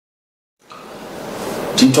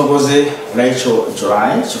Tintokoze Rachel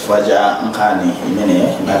July chifukwa cha nkhani imene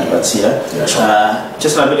ngatipatsira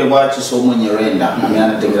chisanapite kwa chisomo Nyirenda amene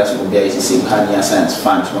anatengera sikubya ichi nkhani ya Science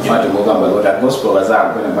Fund mafati ngokamba kuti gospel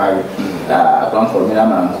wazako kwene pali akulankhulumira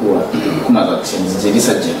amalankhula kumaza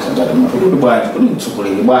kusenzelisa jekha ngati mafuludu bwanji kuti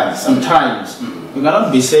mtsukuliri bwanji sometimes you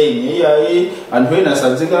cannot be saying anthu ena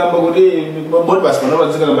sadzikamba kuti bodi basi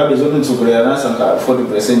panopadzika kambabe zoti mtsukulira nasanka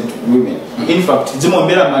 40% women in fact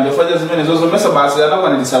dzimombera manje faja zimene zozomesa basi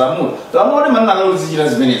anakwanitsa lamulo manena akaluzichita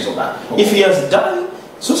zimenezo kana if he has done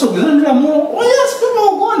sosogezanira mo yes people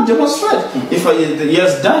will go and demonstrate if he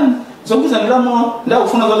has done sogezanira mo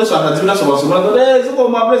ndakufuna zote so antadzipita sobasumula zote ziko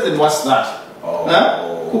my president what's that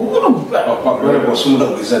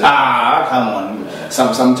come on.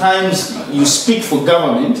 Sometimes you speak for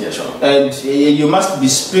government, and you must be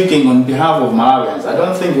speaking on behalf of Malawians. I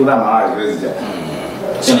don't think you're Malawi president.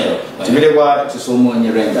 Anyway, tibirwa chisomo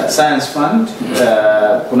Nyirenda Science Fund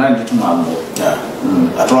kuna nditu mambo.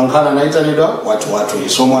 Atuangana na itanidwa watu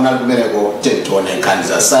isomo analikumereko tuone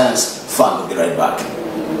kanza Science Fund. We'll be right back.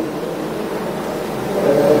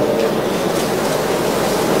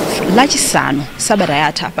 Lachisanu sabata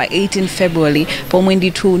yatha pa 18 February pomwe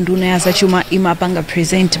ndithu nduna ya zachuma imapanga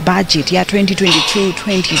present budget ya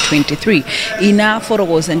 2022-2023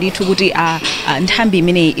 inafotokoza ndithu kuti nthambi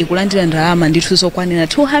imeneyi ikulandira ndalama ndithu zokwanira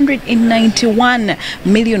 291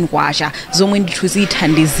 million kwacha zomwe ndithu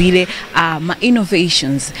zithandizire ma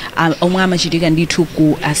innovations omwe amachitika ndithu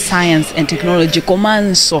ku science and technology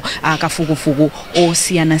komanso kafukufuku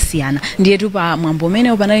osiyanasiyana. Ndiyetu pa mwambo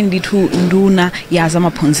umenewo panali ndithu nduna ya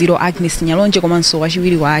zamaphunziro Agnes Nyalonje komanso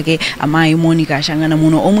wachiwiri wake amayi Monica Changana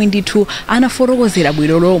muno omwe ndithu anafotokozera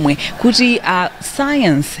bwino lomwe kuti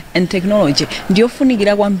science and technology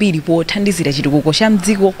ndiyofunikira kwambiri pothandizira chitukuko cha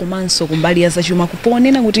mdziko komanso kumbali ya zachuma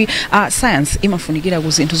kuponena kuti science imafunikira ku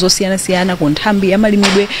zinthu zosiyanasiyana ku nthambi ya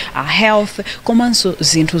malimidwe health komanso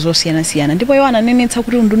zinthu zosiyanasiyana. Ndipo iwo ananenetsa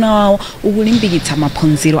kuti unduna wawo ukulimbikitsa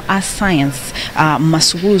maphunziro a science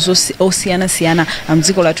m'masukulu osiyanasiyana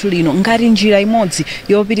mdziko lathu lino ngati njira imodzi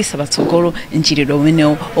yopitisa patsogolo mchitidwe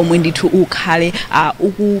umenewo omwe ndithu ukhale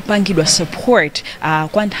ukupangidwa support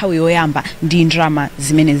kwa nthawi yoyamba ndi ndalama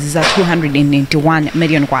zimene za 291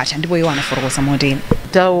 million kwacha. Ndipo iwo anafotokoza motero.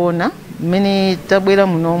 Taona mmene tabwera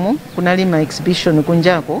munomu kunali ma exhibition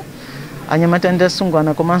kunjako anyamata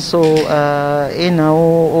ndasungwana komanso ena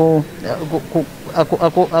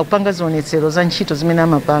akupanga zionetsero za ntchito zimene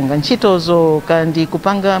amapanga ntchitozo kandi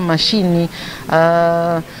kupanga mashini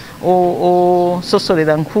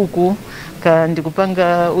sosolera nkhuku kandi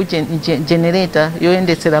kupanga generator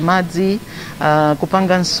yoyendetsera madzi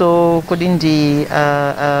kupanganso kodi ndi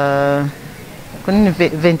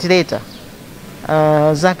ventilator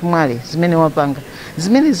zakimwale zimene wapanga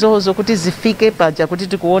zimene zozo kuti zifike paja kuti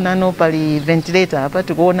tikuona no pali ventilator apa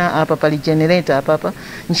tikuona apa pali generator apa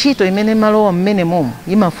ntchito imene malowa mmene momo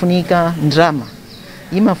imafunika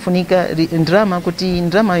ndrama kuti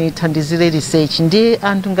ndrama ithandizire research ndi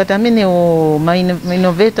anthu ngati amenewo ma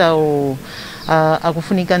innovator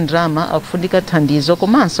akufunika ndrama akufunika thandizo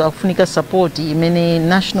komanso akufunika support imene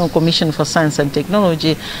National Commission for Science and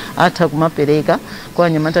Technology atha kumapereka kwa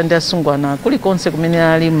anyamata ndi asungwana kulikonse kumene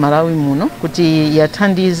ali Malawi muno kuti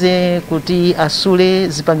yathandize kuti asule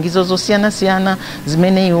zipangizo zosiyanasiyana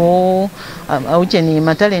zimene iwo aucheni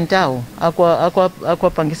matalent awo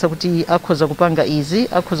akwapangisa kuti akhoza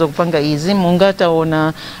kupanga izi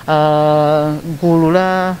mungataona gulu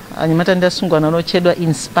la anyamata ndi asungwana lotchedwa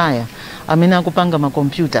Inspire amene akupanga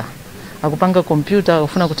makompyuta akupanga kompyuta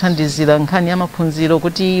akufuna kuthandizira nkhani ya maphunziro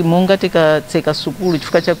kuti mungatikatseka sukulu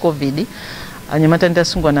chifukwa cha COVID anyamata ndi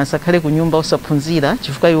asungwana asakhale ku nyumba osaphunzira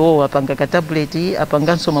chifukwa iwo apanga ka tablet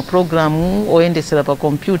apanganso ma programu oyendesera pa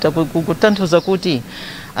kompyuta kutanthauza kuti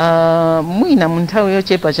mwina munthawi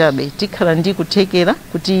yochepa chabe tikhala ndi kuthekera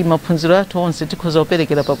kuti maphunziro athu onse tikhoza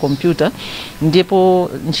kuperekera pa kompyuta ndipo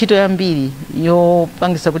ntchito yambiri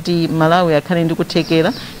yopangisa kuti Malawi akhale ndi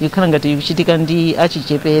kuthekera ikhala ngati ikuchitika ndi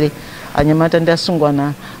achichepere anyamata ndi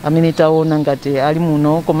asungwana amene taona ngati ali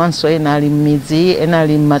muno komanso ena ali m'midzi ena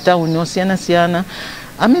ali m'matawuni osiyanasiyana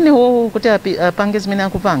amenewo kuti apange zimene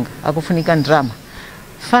akupanga akufunika ndrama.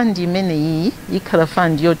 Fund imene iyi ikhala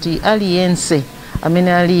fund yoti aliyense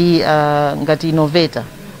amene ali ngati innovator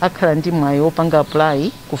akhala ndi mwayi opanga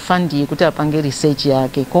apply ku fund kuti apange research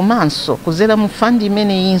yake komanso kuzera mu fund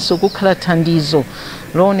imene yinso kukhala thandizo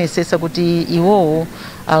loonetsetsa kuti iwowo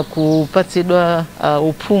akupatsidwa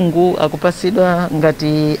uphungu akupatsidwa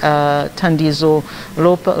ngati thandizo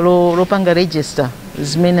lopanga register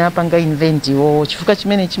zimene apanga invent iwowo chifukwa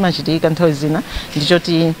chimene chimachitika nthawi zina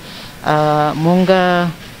ndichoti monga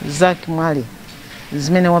zakimwale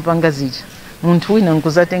zimene wapanga zija munthu wina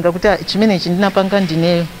nkuzatenga kuti chimenechi ndinapanga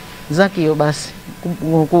ndineyo zakiyo basi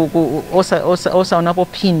osaonapo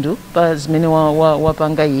phindu pa zimene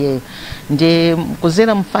wapanga iyeyo. Ndi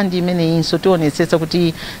kuzera mfandi imene inso tionetsetsa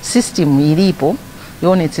kuti system ilipo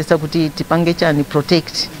yonetsetsa kuti tipange chani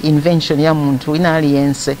protect invention ya munthu wina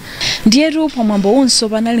aliyense. Ndiyetu pamwambo unso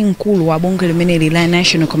panali mkulu wa bungwe limeneli la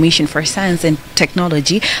National Commission for Science and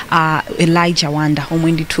Technology Elijah Wanda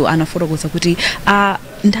omwe ndithu anafotokoza kuti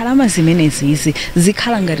ndalama zimenezi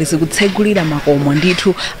zikhala ngati zikutsegulira makomo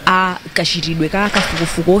ndithu kachitidwe ka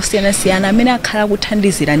kafukufuku osiyanasiyana amene akhala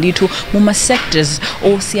kuthandizira ndithu mu ma sectors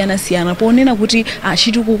osiyanasiyana ponena kuti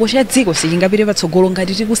chitukuko cha dziko sichingapite patsogolo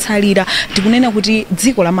ngati tikusalira tikunena kuti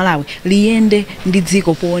dziko la Malawi liyende ndi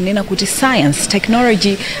dziko ponena kuti science,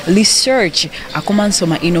 technology, research akomanso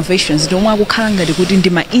ma innovations tomwe akukhala ngati kuti ndi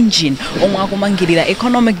ma engine omwe akumangirira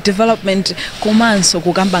economic development komanso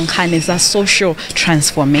kukamba nkhani za social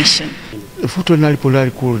transformation. Futo nalipo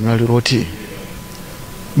lalikulu naliroti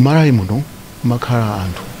Malawi muno makhala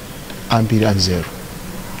anthu ambiri anzeru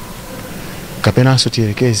kapenanso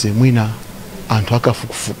tiyerekeze mwina anthu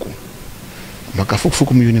akafukufuku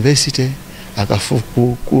makafukufuku mu university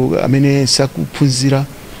akafukufuku amene sakuphunzira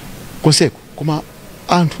konseko koma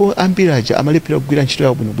anthu ambiri aja amalepera kugwira ntchito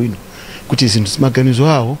yawo bwinobwino kuti zinthu zimaganizo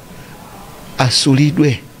awo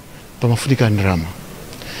asulidwe pamafunika ndalama.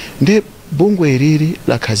 Ndi bungwe ilili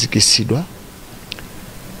lakhazikisidwa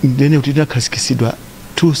ndene kuti lakhazikisidwa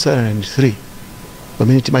 2003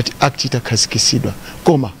 pamene timati act itakhazikisidwa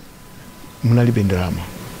koma munalibe ndalama.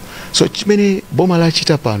 So chimene boma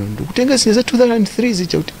lachita pano ndikutenga zinthu za 2003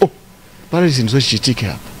 zicha kuti pali zinthu zochitika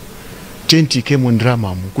hapa tentike mu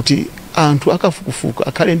ndalamamu kuti anthu akafukufuka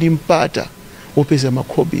akhale ndi mpata wopeza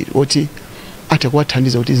makhobiri oti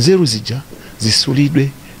atakuwathandiza kuti nzeru zija zisulidwe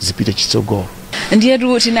zipite chitsogolo.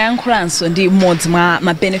 Ndiyetu tinayankhulanso ndi mmodzi mwa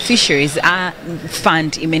ma beneficiaries a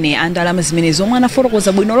fund imene andalama zimene zomwe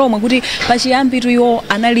anafotokoza bwino lomwe kuti pachiyambi tuyo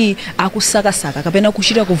anali akusakasaka kapena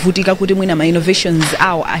kuchita kuvutika kuti mwina ma innovations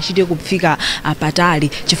awo achite kufika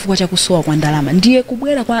patali chifukwa cha kusowa kwa ndalama. Ndiye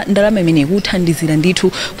kubwera kwa ndalama imene kuthandizira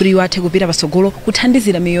ndithu kuti iwo athe kupita patsogolo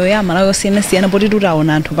kuthandizira miyoyo ya Malawi osiyanasiyana poti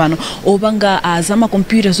tutaona anthu pano opanga za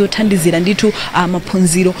makompyuta zothandizira ndithu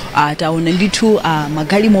maphunziro taona ndithu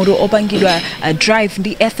magalimoto opangidwa drive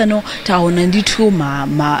ndi ethanol taona ndithu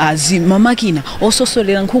makina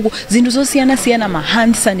ososolera nkhuku zinthu zosiyanasiyana ma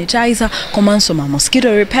hand sanitizer komanso ma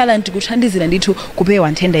mosquito repellent kuthandizira ndithu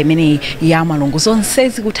kupewa nthenda imeneyi ya malungo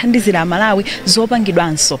zonsezi kuthandizira Malawi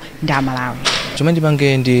zopangidwanso ndi Malawi. Chomwe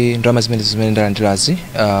ndipange ndi ndalama zimene ndalandirazi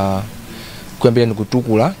kuyambira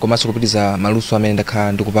ndikutukula komanso kupitiza maluso amene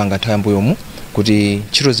ndakhala ndikupanga nthawi yambuyomu kuti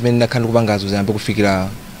ntchito zimene ndakhala ndikupangazo ziyambe kufikira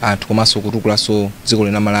anthu komanso kutukulaso dziko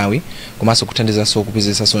lino la Malawi komanso kuthandizanso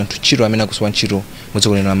kupezesanso anthu ntchito amene akusowa ntchito mu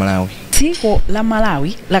dziko lino la Malawi. Dziko la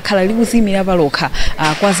Malawi lakhala likuzimira palokha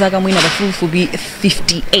kwa zaka mwina pafupifupi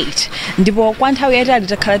 58 ndipo kwa nthawi yayitali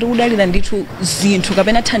takhala tikudalira ndithu zinthu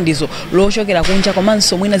kapena thandizo lochokera kunja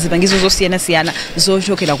komanso mwina zipangizo zosiyanasiyana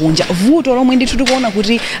zochokera kunja. Vuto lomwe ndithu tikuona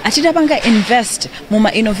kuti atitapanga invest mu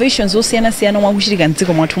ma innovations zosiyanasiyana omwe akuchitika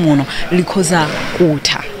mdziko mwathu muno likhoza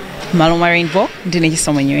kutha. Maloma Rainbow, ndine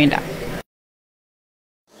Chisomo Nyirenda.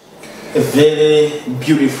 A very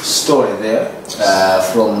beautiful story there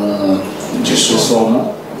from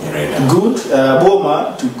Chisomo. Good.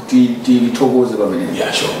 Boma togoze bamene.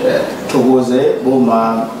 Yeah, sure. Togoze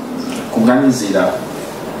boma kuganizira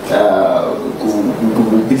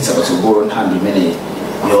kupitisa patsogolo nthambi imene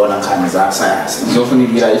yona nkhani za science.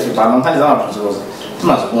 Zofunikira ife pano nkhani za maphunziro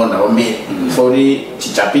timazikonda kwambiri fori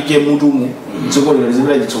tichapike mutumu dziko lino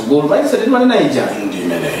lizipita chitsogolo paisa timanena ija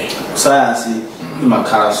science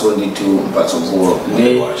imakhala so ndithu patsogolo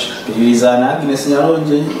ndi pitirizana Agnes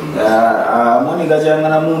Nyalonje Monica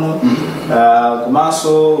Changana muno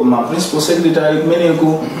komanso ma principal secretary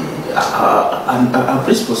kumeneko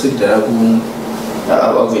principal secretary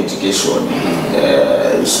of education.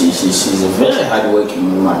 She's a very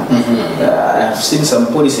hard-working woman. I have seen some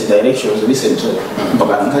policy directions recently.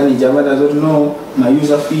 Mpakankani jamada don't know my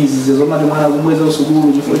user fees is a matter of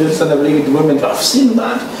development. I've seen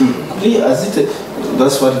that.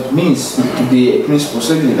 That's what it means to be a principal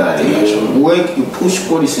secretary. You work, you push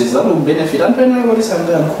policies that will benefit. And when I was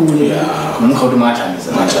cool,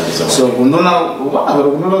 so of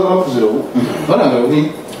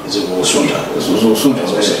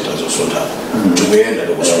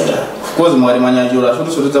course, my manager, I should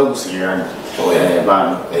have said, oh, yeah,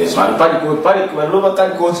 but lower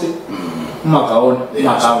can go see Macao,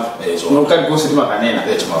 no can go see Macanena.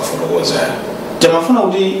 Jamafuna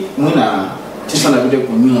Udi Muna, Tisana Video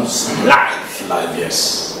News, live,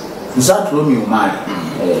 yes. Nzatu Romeo Mali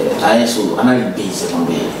ayeso anali busy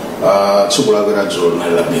kwambiri tsukulakwera dzulo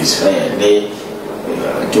nalila busy ndi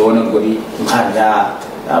tione kuti nkhani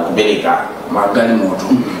ya kubereka magalimoto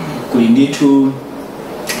kuli ndithu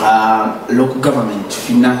local government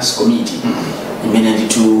finance committee imene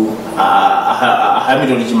ndithu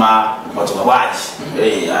ahamilton chima madzoka bwaji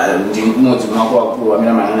ndi mmodzi mwakuakulu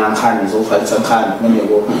amene amayang'ana nkhani zofalitsa nkhani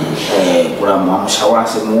kumeneko kulamba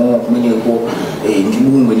mshawase mo kumeneko ndi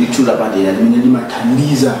bungwe ndithu lapadera limene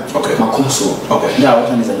limathandiza makhonsolo ndi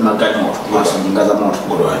awathandiza ndi magalimoto komanso njinga za moto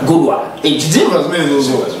godwa chidzimva zimene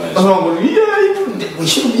zozowa we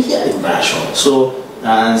should be here in that show. So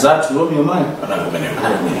Nzatu Romeo Mali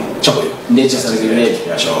chabwino ndiye chisalekeleretu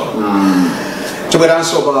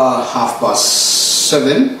tibweranso pa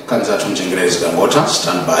 7:30 kanzathu mchengerezi Kangota.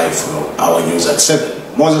 Stand by for our news at 7.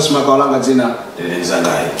 Moses Makawalanga dzina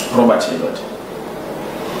lilenzangayi Robert Elliot.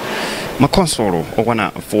 Makhonsolo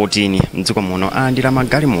okwana 14 mdziko muno alandira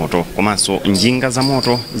magalimoto komanso njinga za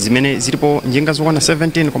moto zimene zilipo njinga zokwana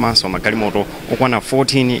 17 komanso magalimoto okwana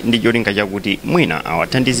 14 ndi cholinga chakuti mwina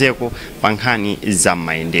awathandizeko pa nkhani za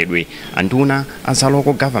mayendedwe. Anduna a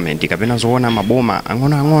local government kapena zoona maboma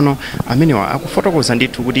ang'onoang'ono amenewa akufotokoza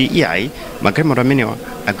ndithu kuti iyayi magalimoto amenewa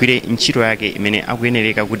agwire ntchito yake imene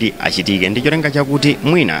akuyenereka kuti achitike ndi cholinga chakuti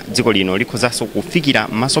mwina dziko lino likhozanso kufikira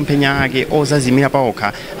masomphenya ake ozazimira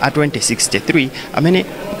paokha a 2063 amene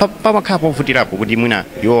pamakhala povutirapo kuti mwina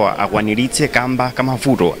yowa akwaniritse kamba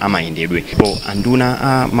kamavuto amayendedwe. Anduna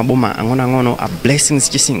a maboma ang'onoang'ono a Blessings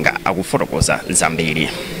Chisinga akufotokoza zambiri.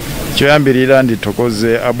 Choyambirira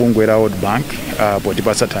ndithokoze abungwe la World Bank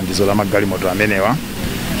potipasa thandizo la magalimoto amenewa.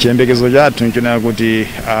 Chiyembekezo chathu nchonera kuti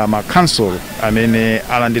makhansolo amene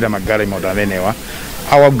alandira magalimoto amenewa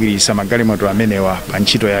awagwirisa magalimoto amenewa pa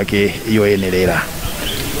ntchito yake yoyenerera.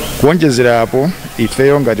 Kuonjezera apo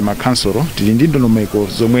ifeyo ngati makhansolo tili ndi ndondomeko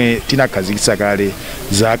zomwe tinakhazikitsa kale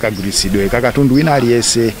za kagwiritsidwe kakatundu wina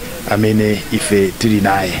aliyense amene ife tili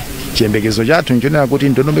naye. Chiyembekezo chathu nchonera kuti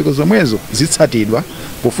ndondomeko zomwezo zitsatidwa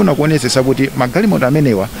pofuna kuonetsetsa kuti magalimoto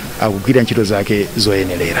amenewa akugwira ntchito zake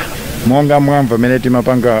zoyenerera. Monga mwamva amene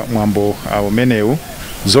timapanga mwambo umenewu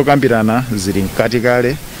zokambirana zili mkati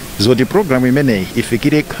kale zoti programu imeneyi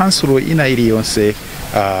ifikire khansolo ina iliyonse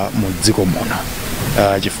mu dziko muno.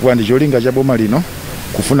 Chifukwa ndi cholinga cha boma lino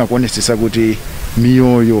kufuna kuonetsetsa kuti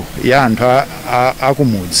miyoyo ya anthu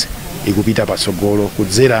akumudzi ikupita patsogolo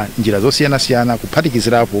kudzera njira zosiyanasiyana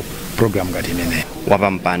kuphatikizirapo programu ngati imeneyi.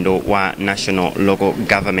 Wapampando wa National Local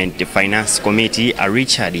Government Finance Committee a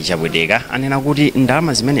Richard Chabwedeka anena kuti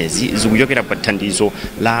ndalama zimenezi zikuchokera pa thandizo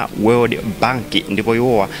la World Bank ndipo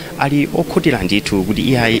iwowa ali okhutira ndithu kuti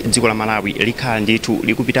iyayi dziko la Malawi likhala ndithu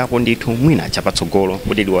likupitapo ndithu mwina chapatsogolo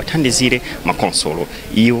kuti liwathandizire makhonsolo.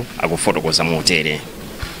 Iwo akufotokoza motere.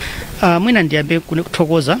 Mwina ndiyambe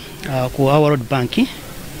kuthokoza ku World Bank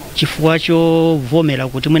chifukwa chovomera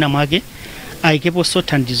kuti mwina mwake ayikepo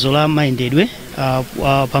thandizo la mayendedwe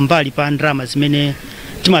pambali pa ndalama zimene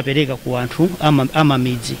timapereka ku anthu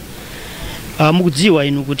amamidzi. Mukudziwa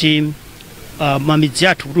inu kuti mamidzi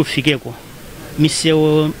athu kuti ufikeko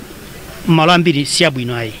misewu malo ambiri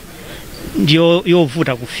siyabwino ayi ndiyo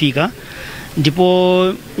yovuta kufika,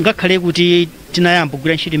 ndipo ngakhale kuti tinayamba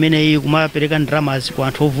kugwira ntchito imeneyi kumapereka ndalamazi ku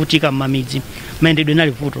anthu ovutika m'mamidzi mayendedwe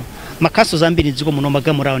nali vuto. Makhaso zambiri dziko muno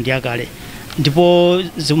magalimoto ndi akale ndipo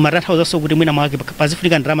zimatanthauza kuti mwina mwake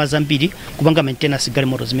pazifunika ndalama zambiri kupanga maintenance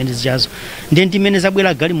galimoto zimene zijazo. Ndi imene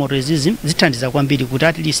zabwera galimoto izizi zithandiza kwambiri kuti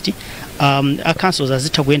at least akhansolo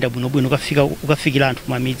azitha kuyenda bwinobwino ukafikira anthu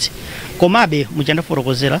mamidzi. Komabe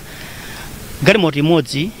muchandafotokozera galimoto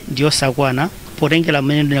imodzi ndiyosakwana potengera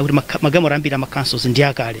mmene kuti magalimoto ambiri amakhansolo ndi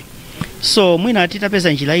akale. So mwina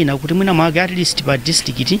titapeza njira ina kuti mwina mwake at least pa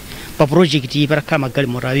district pa project iyi patakhala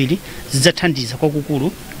magalimoto awiri zidzathandiza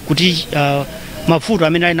kwakukulu kuti mavuto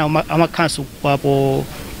amene ali nawo amakhansolo papo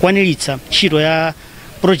kwaniritsa ntchito ya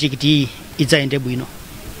project iyi idzayende bwino.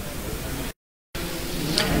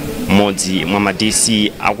 Modzi mwa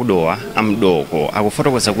madisi akudowa amdoko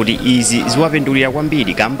akufotokoza kuti izi ziwapindulira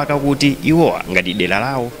kwambiri kamba kakuti iwowa ngati dera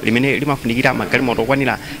lawo limene limafunikira magalimoto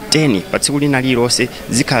okwanira 10 pa tsiku lina lilonse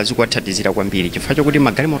zikhala zikuwathandizira kwambiri chifukwa chokuti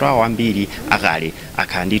magalimoto awo ambiri akale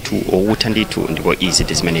akhala ndithu okutha ndithu, ndipo izi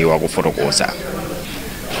ndi zimene iwo akufotokoza.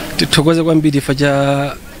 Tithokoze kwambiri chifukwa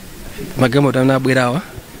cha magalimoto amene abwerawa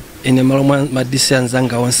ine malo mwa madisi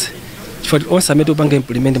anzanga onse chifukwa onse amene upanga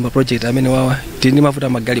implement ma project amene wawa tili ndi mavuto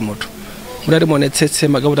magalimoto. Mudati muonetsetse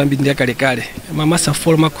magalimoto ambiri ndi akalekale mamasa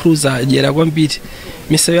fall ma cruiser ajera kwambiri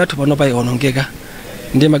misewu yathu pano pa iwonongeka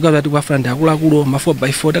ndi magalimoto ati kuafuna ndi akuluakulu ma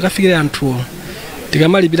 4x4 takafikira anthu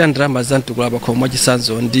tikamalipira ndalama za mtukula pakhomo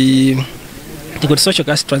mwachisanzo ndi tikuti social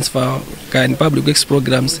gas transfer and public works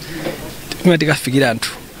programs timakafikira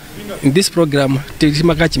anthu. In this program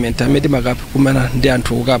timakachimenta amene timakakumana ndi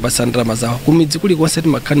anthu ukapasa ndalama zawo kumidzi kulikonse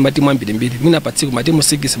timakhani matimu ambirimbiri mwina pa tsiku matimu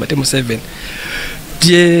 6 matimu 7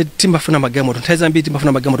 tiye timafuna magalimoto nthawi zambiri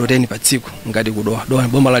timafuna magalimoto 10 pa tsiku ngati kudowa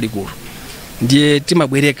boma lalikulu ndiye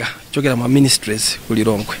timabwereka chokera ma ministries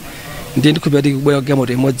kulilongwe ndiye ndikupita kuti kubwera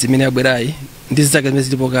galimoto imodzi imene yabwerayi ndi zake zimene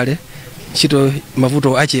zilipo kale ntchito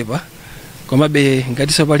mavuto achepa komabe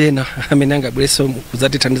ngatinso pali ena amene angabwereso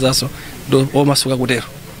kuzatithandizanso ndo omasuka kutero.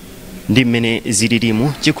 Ndi mmene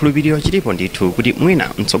zililimu chikhulupiriro chilipo ndithu kuti mwina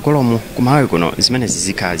mtsogolomu kumawe kuno zimene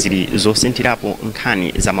zizikhala zili zosinthirapo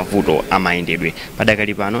nkhani za mavuto amayendedwe.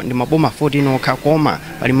 Padakali pano ndi maboma 14 okha koma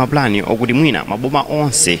pali maplani okuti mwina maboma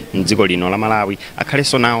onse mdziko lino la Malawi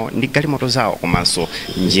akhalenso nawo ndi galimoto zawo komanso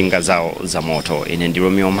njinga zawo za moto. Ine ndi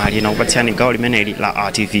Romeo Mali nakupatsani gawo limeneli la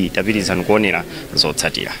RTV tapitizani kuonera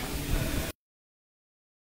zotsatira.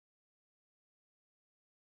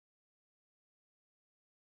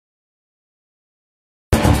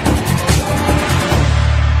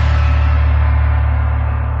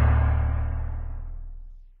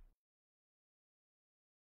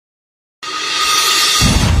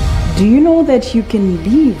 Do you know that you can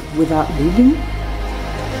live without living?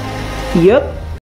 Yep.